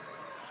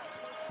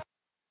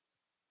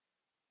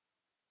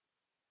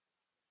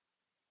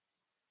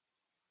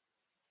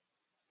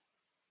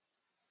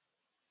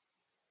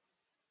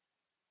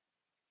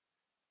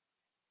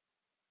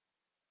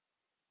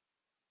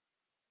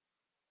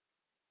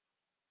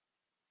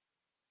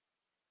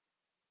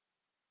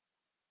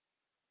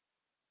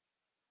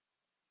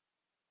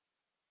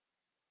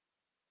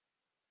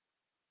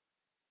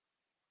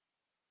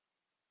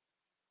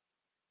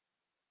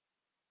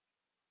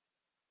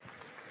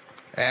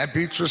 And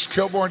Beatrice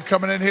Kilburn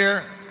coming in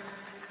here.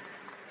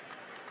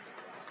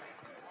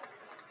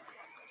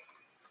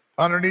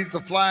 Underneath the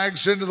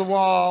flags, into the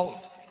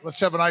wall. Let's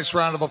have a nice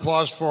round of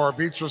applause for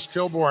Beatrice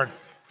Kilburn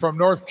from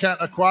North Kent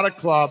Aquatic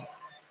Club.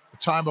 A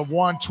time of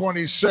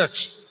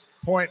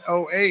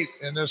 126.08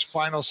 in this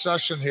final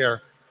session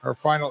here, our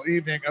final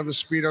evening of the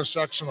Speedo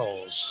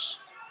Sectionals.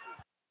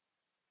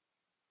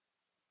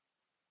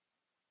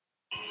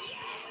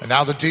 And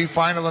now the D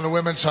final in the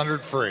women's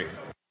 100 free.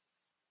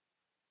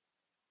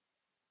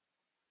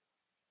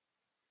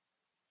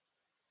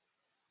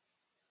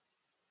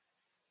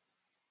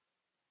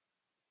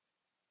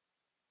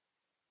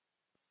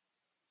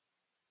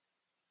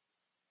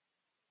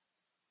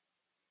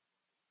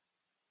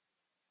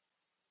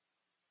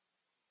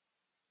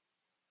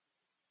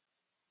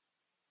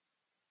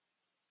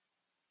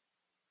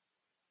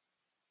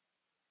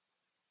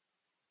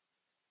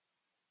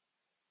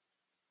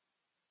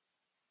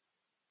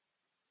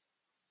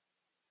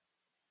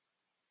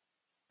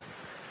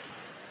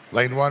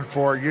 Lane 1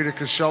 for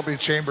Utica Shelby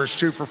Chambers,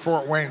 2 for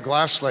Fort Wayne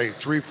Glassley,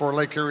 3 for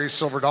Lake Erie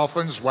Silver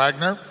Dolphins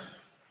Wagner,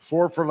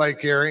 4 for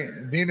Lake Erie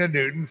Nina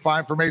Newton,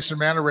 5 for Mason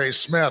Manta Ray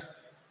Smith,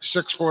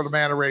 6 for the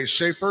Manta Ray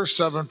Schaefer,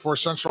 7 for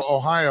Central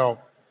Ohio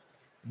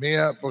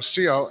Mia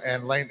Bosio,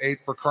 and lane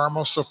 8 for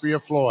Carmel Sophia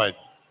Floyd.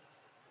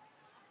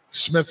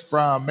 Smith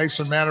from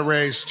Mason Manta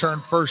Rays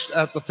turned first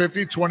at the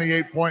 50,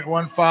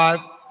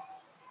 28.15,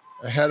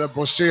 ahead of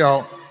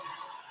Bosio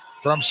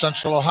from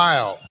Central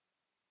Ohio.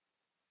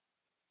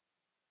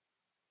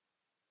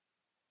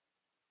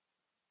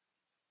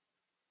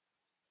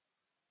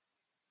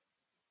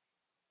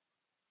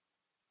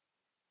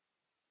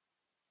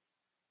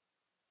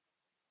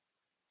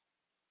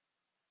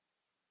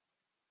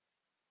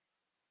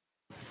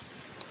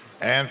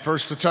 And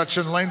first to touch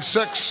in lane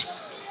 6,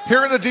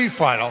 here in the D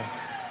final.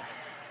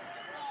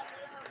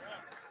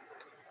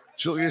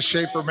 Julia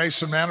Schaefer,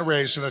 Mason Manta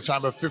Rays in a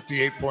time of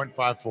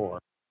 58.54.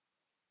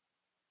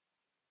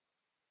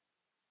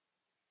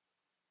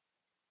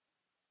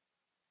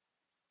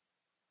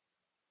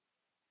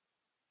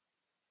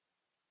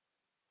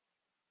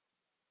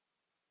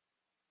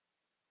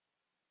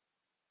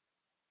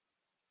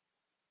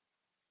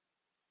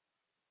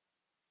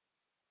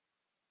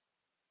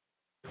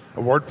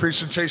 Award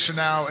presentation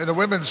now in the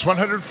women's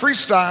 100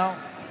 freestyle.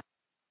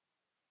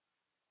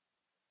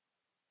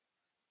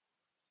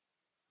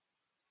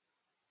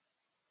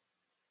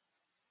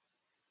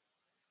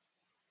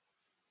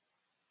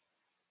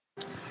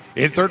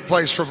 In third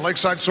place from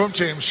Lakeside Swim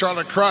Team,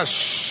 Charlotte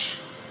Crush.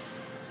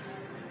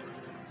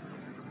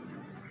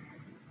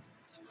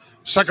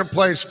 Second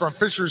place from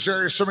Fishers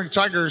Area Swimming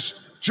Tigers,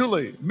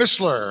 Julie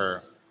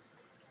Missler.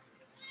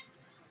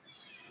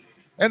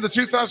 And the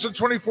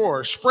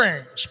 2024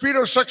 Spring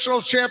Speedo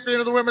Sectional Champion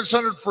of the Women's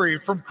 100 Free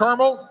from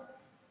Carmel,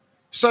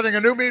 setting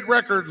a new meet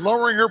record,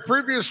 lowering her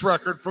previous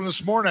record from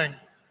this morning,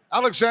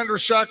 Alexandra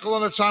Shackle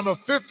in a time of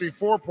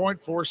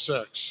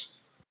 54.46.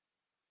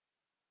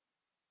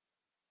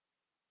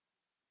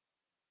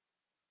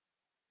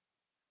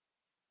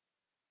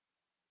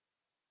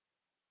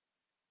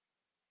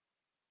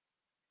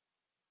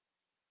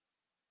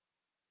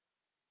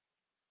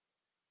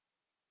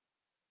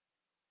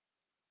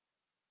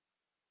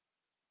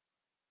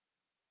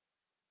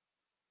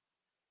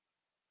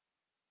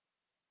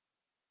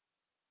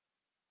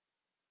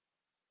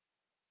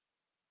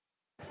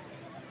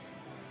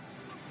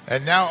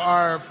 And now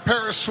our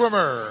Paris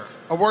swimmer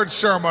award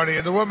ceremony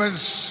in the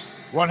women's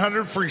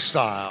 100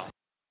 freestyle.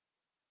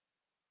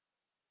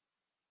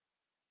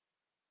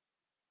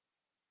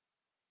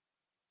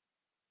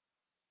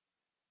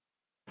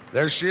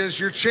 There she is,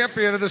 your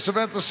champion of this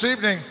event this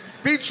evening,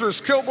 Beatrice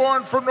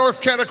Kilborn from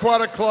North Kent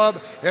Aquatic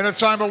Club in a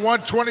time of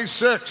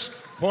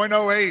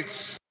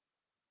 1:26.08.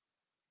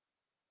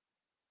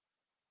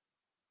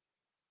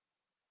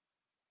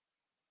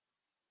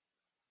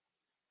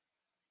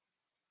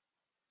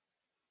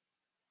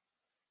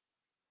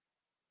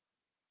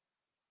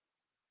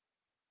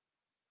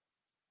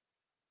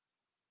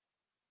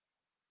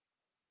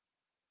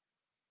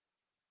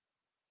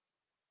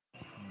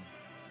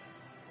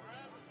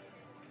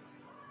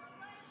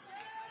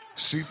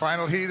 See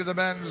final heat of the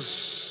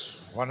men's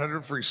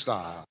 100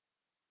 freestyle.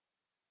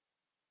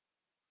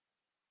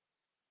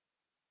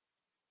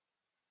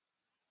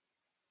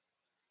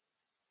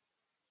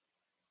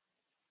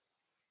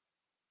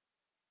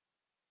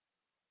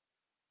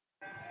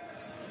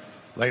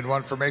 Lane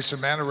 1 for Mason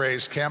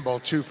Manarays, Campbell.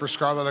 2 for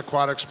Scarlet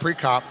Aquatics,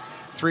 Precop.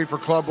 3 for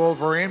Club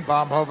Wolverine,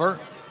 Baumhover.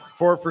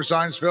 4 for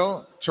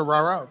Zionsville,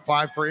 Terrara.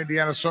 5 for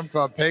Indiana Swim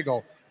Club,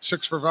 Pagel.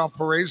 6 for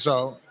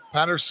Valparaiso,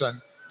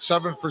 Patterson.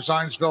 7 for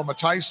Zionsville,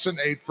 Matthijssen.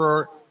 8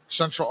 for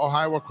Central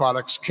Ohio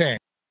Aquatics, King.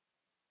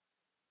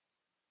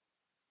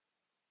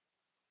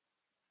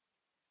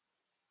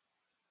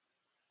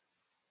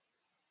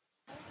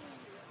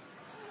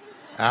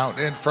 Out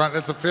in front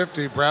at the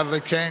 50,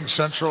 Bradley King,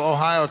 Central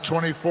Ohio,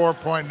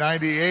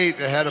 24.98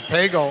 ahead of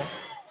Pagel.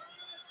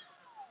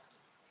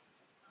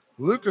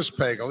 Lucas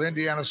Pagel,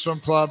 Indiana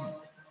Swim Club,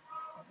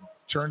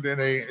 turned in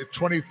a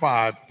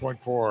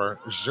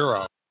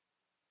 25.40.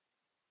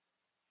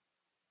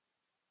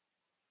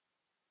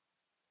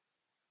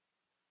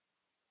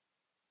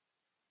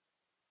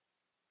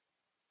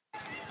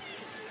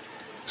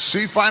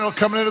 C final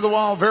coming into the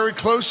wall, very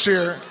close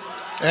here.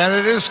 And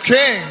it is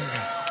King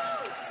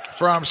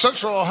from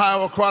Central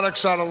Ohio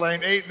Aquatics out of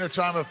lane 8 in a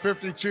time of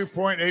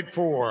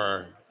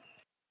 52.84.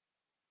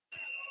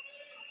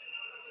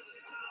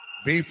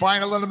 B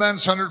final in the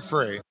men's 100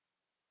 free.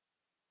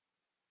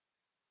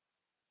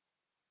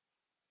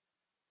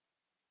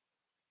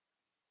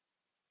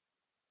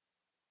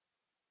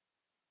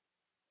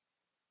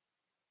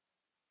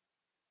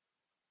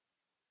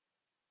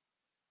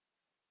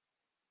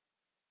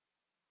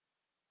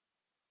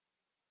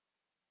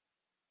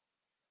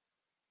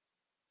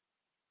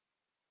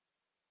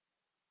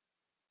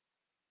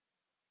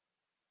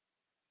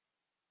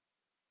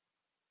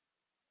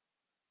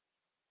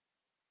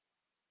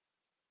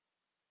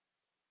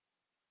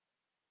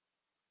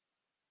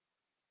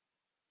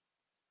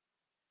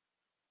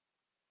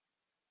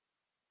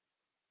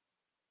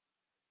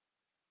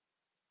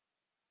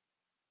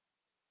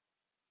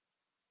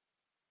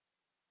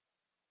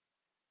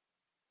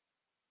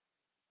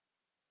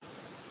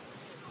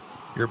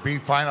 Your B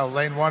final,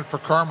 lane 1 for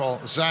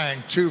Carmel,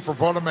 Zhang. 2 for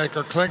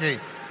Boilermaker, Klingy.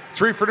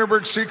 3 for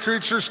Newburgh Sea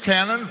Creatures,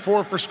 Cannon.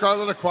 4 for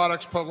Scarlet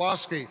Aquatics,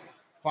 Podlowski.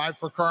 5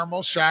 for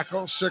Carmel,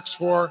 Shackle. 6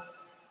 for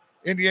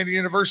Indiana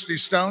University,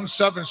 Stone.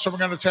 7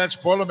 swimming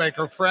unattached,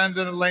 Boilermaker, Friend.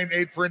 And in lane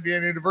 8 for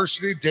Indiana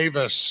University,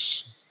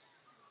 Davis.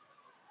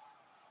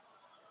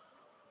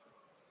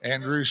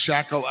 Andrew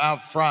Shackle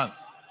out front,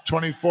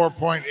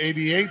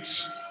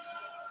 24.88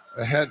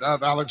 ahead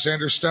of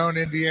Alexander Stone,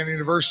 Indiana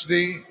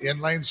University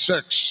in lane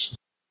 6.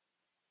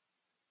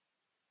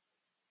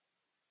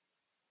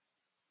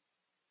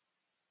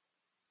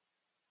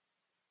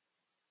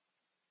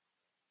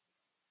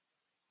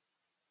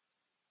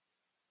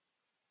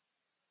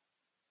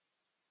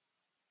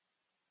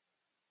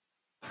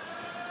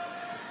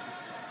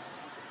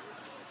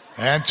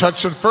 And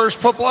touching first,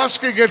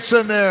 Poplowski gets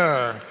in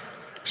there.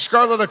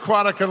 Scarlet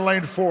Aquatic in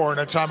lane 4 in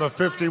a time of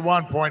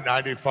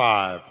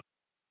 51.95.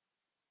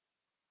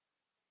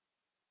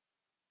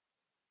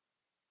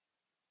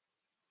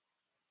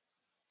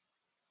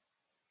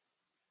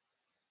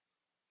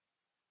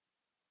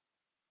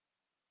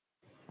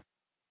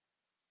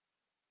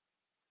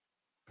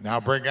 Now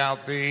bring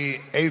out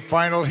the A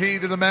final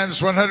heat of the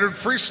men's 100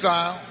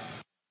 freestyle.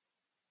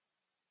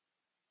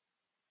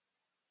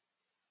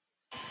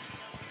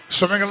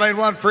 Swimming in lane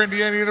 1 for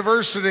Indiana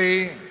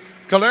University,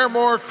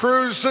 Guillermo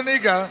Cruz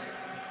Zuniga.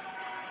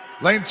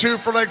 Lane 2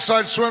 for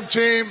Lakeside Swim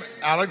Team,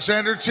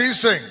 Alexander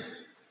Teesing.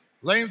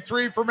 Lane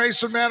 3 for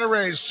Mason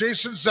Manarays,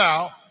 Jason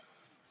Zhao.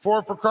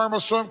 4 for Carmel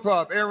Swim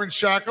Club, Aaron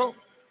Shackle.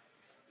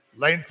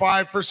 Lane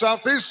 5 for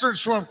Southeastern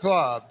Swim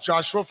Club,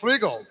 Joshua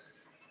Flegel.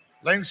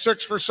 Lane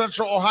 6 for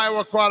Central Ohio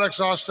Aquatics,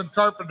 Austin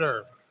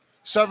Carpenter.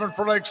 7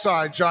 for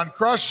Lakeside, John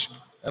Crush.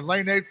 And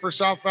lane 8 for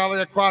South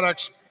Valley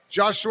Aquatics,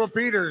 Joshua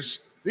Peters.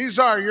 These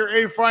are your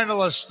A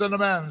finalists in the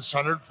men's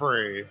 100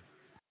 free.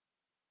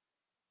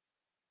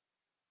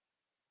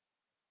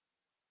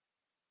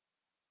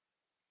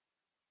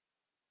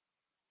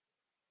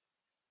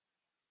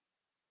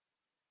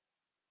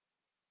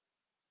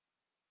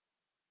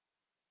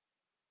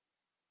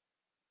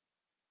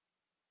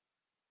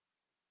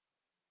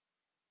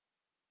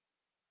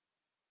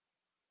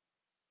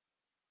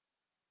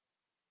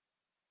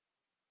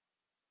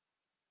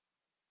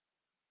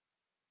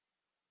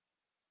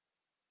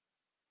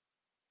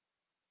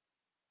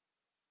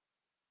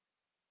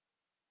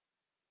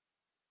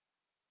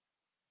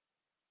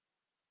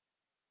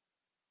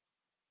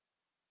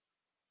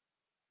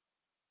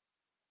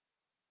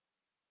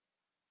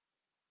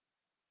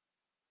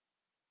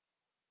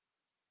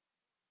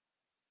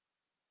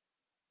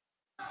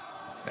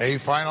 A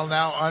final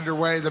now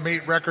underway. The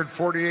meet record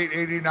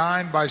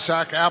 48.89 by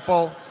Zach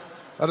Apple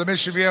of the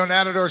Mission Viejo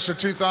Matadors in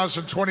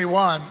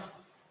 2021.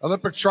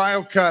 Olympic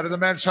trial cut in the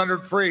men's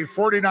 100 free,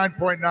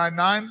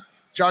 49.99.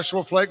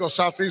 Joshua Flagel,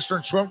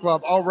 Southeastern Swim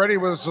Club, already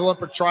with his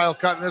Olympic trial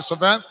cut in this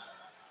event.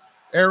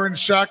 Aaron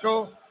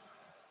Shackle,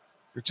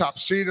 your top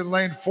seed in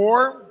lane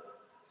 4,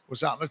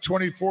 was out in a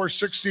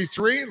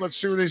 24.63. Let's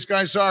see where these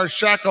guys are.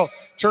 Shackle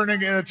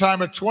turning in a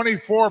time of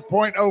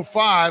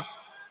 24.05.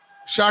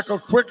 Shackle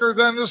quicker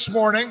than this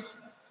morning.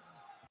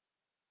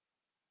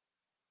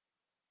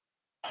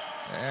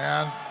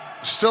 And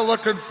still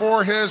looking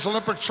for his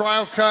Olympic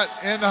trial cut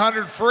in the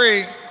 100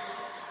 free.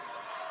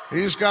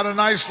 He's got a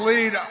nice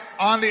lead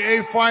on the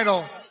A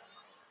final.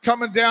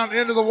 Coming down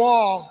into the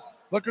wall,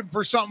 looking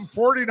for something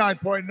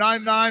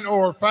 49.99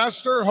 or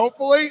faster,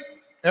 hopefully.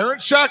 Aaron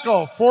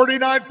Shackle,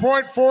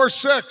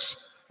 49.46.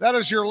 That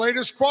is your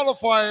latest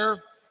qualifier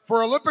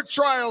for Olympic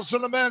trials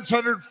in the men's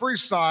 100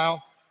 freestyle.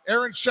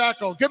 Aaron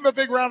Shackle. Give him a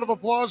big round of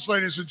applause,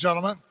 ladies and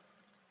gentlemen.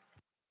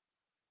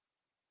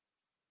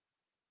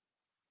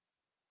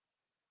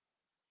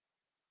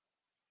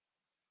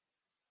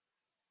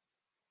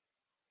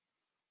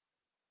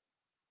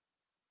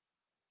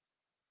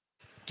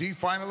 D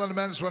final in the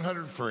men's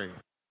 100 free.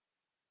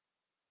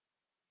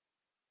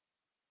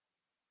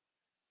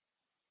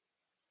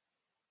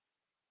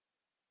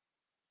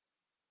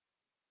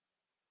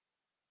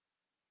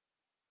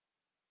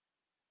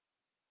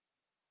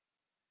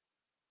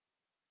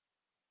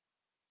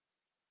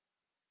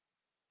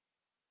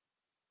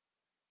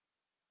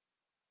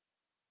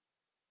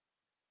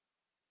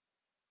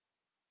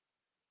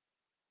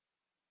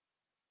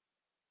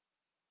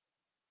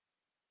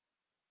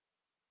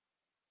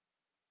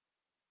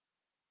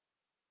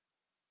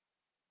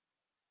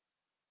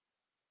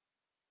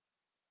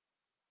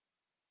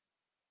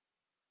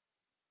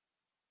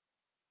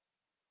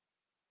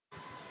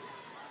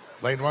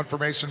 Lane 1 for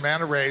Mason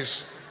Manta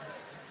Rays.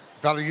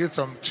 Valley Youth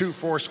from 2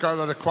 for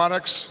Scarlet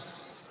Aquatics.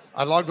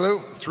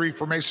 Aloglu, 3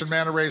 for Mason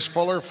Manta Rays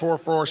Fuller, 4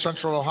 for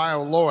Central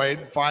Ohio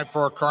Lloyd, 5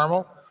 for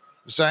Carmel.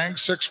 Zhang,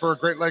 6 for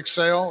Great Lakes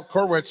Sail.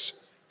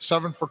 Korwitz,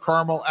 7 for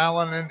Carmel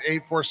Allen, and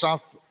 8 for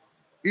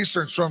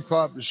Southeastern Swim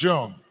Club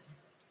Jung.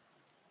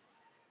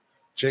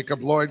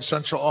 Jacob Lloyd,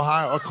 Central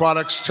Ohio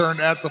Aquatics, turned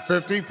at the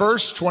 50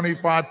 first,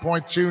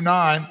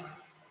 25.29.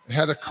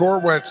 Ahead of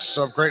Korwitz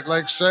of Great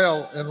Lakes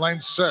Sail in lane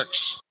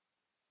 6.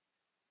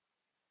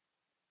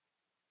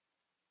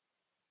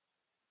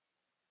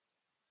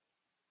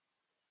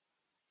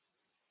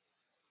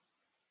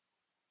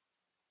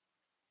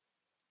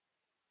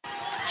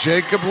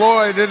 Jacob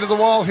Lloyd into the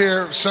wall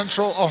here,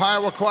 Central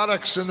Ohio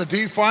Aquatics in the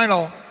D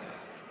final.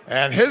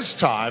 And his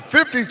time,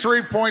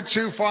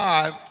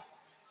 53.25.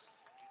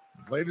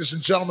 Ladies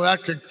and gentlemen,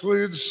 that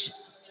concludes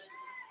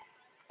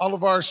all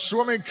of our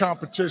swimming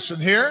competition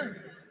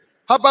here.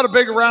 How about a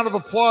big round of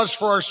applause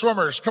for our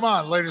swimmers? Come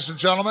on, ladies and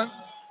gentlemen.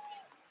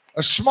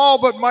 A small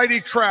but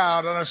mighty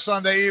crowd on a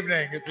Sunday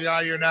evening at the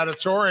IU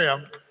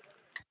Natatorium.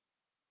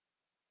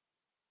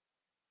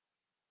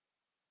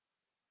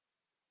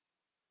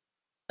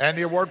 And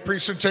the award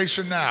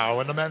presentation now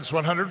in the men's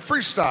 100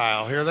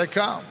 freestyle. Here they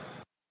come.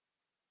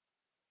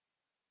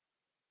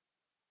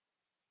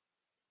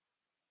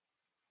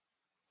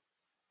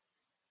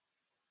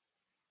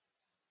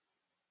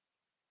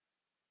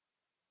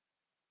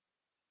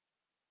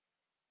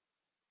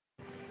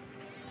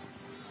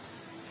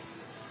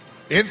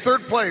 In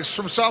third place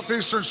from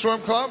Southeastern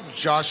Swim Club,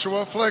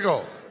 Joshua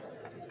Flegel.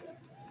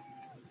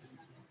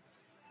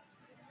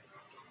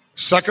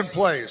 Second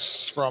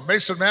place from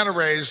Mason Manta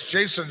Rays,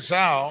 Jason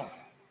Zhao.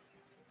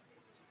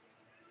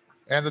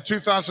 And the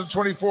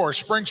 2024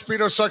 Spring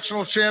Speedo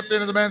Sectional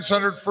Champion of the men's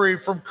 100 free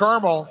from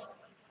Carmel,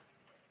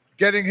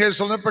 getting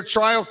his Olympic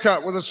trial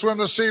cut with a swim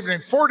this evening,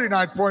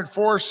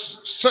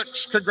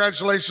 49.46.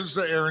 Congratulations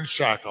to Aaron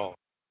Shackle.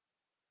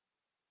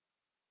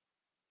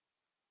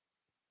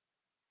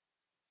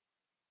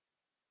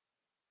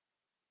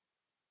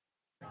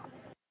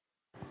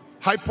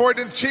 High Point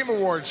and Team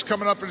Awards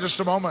coming up in just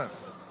a moment.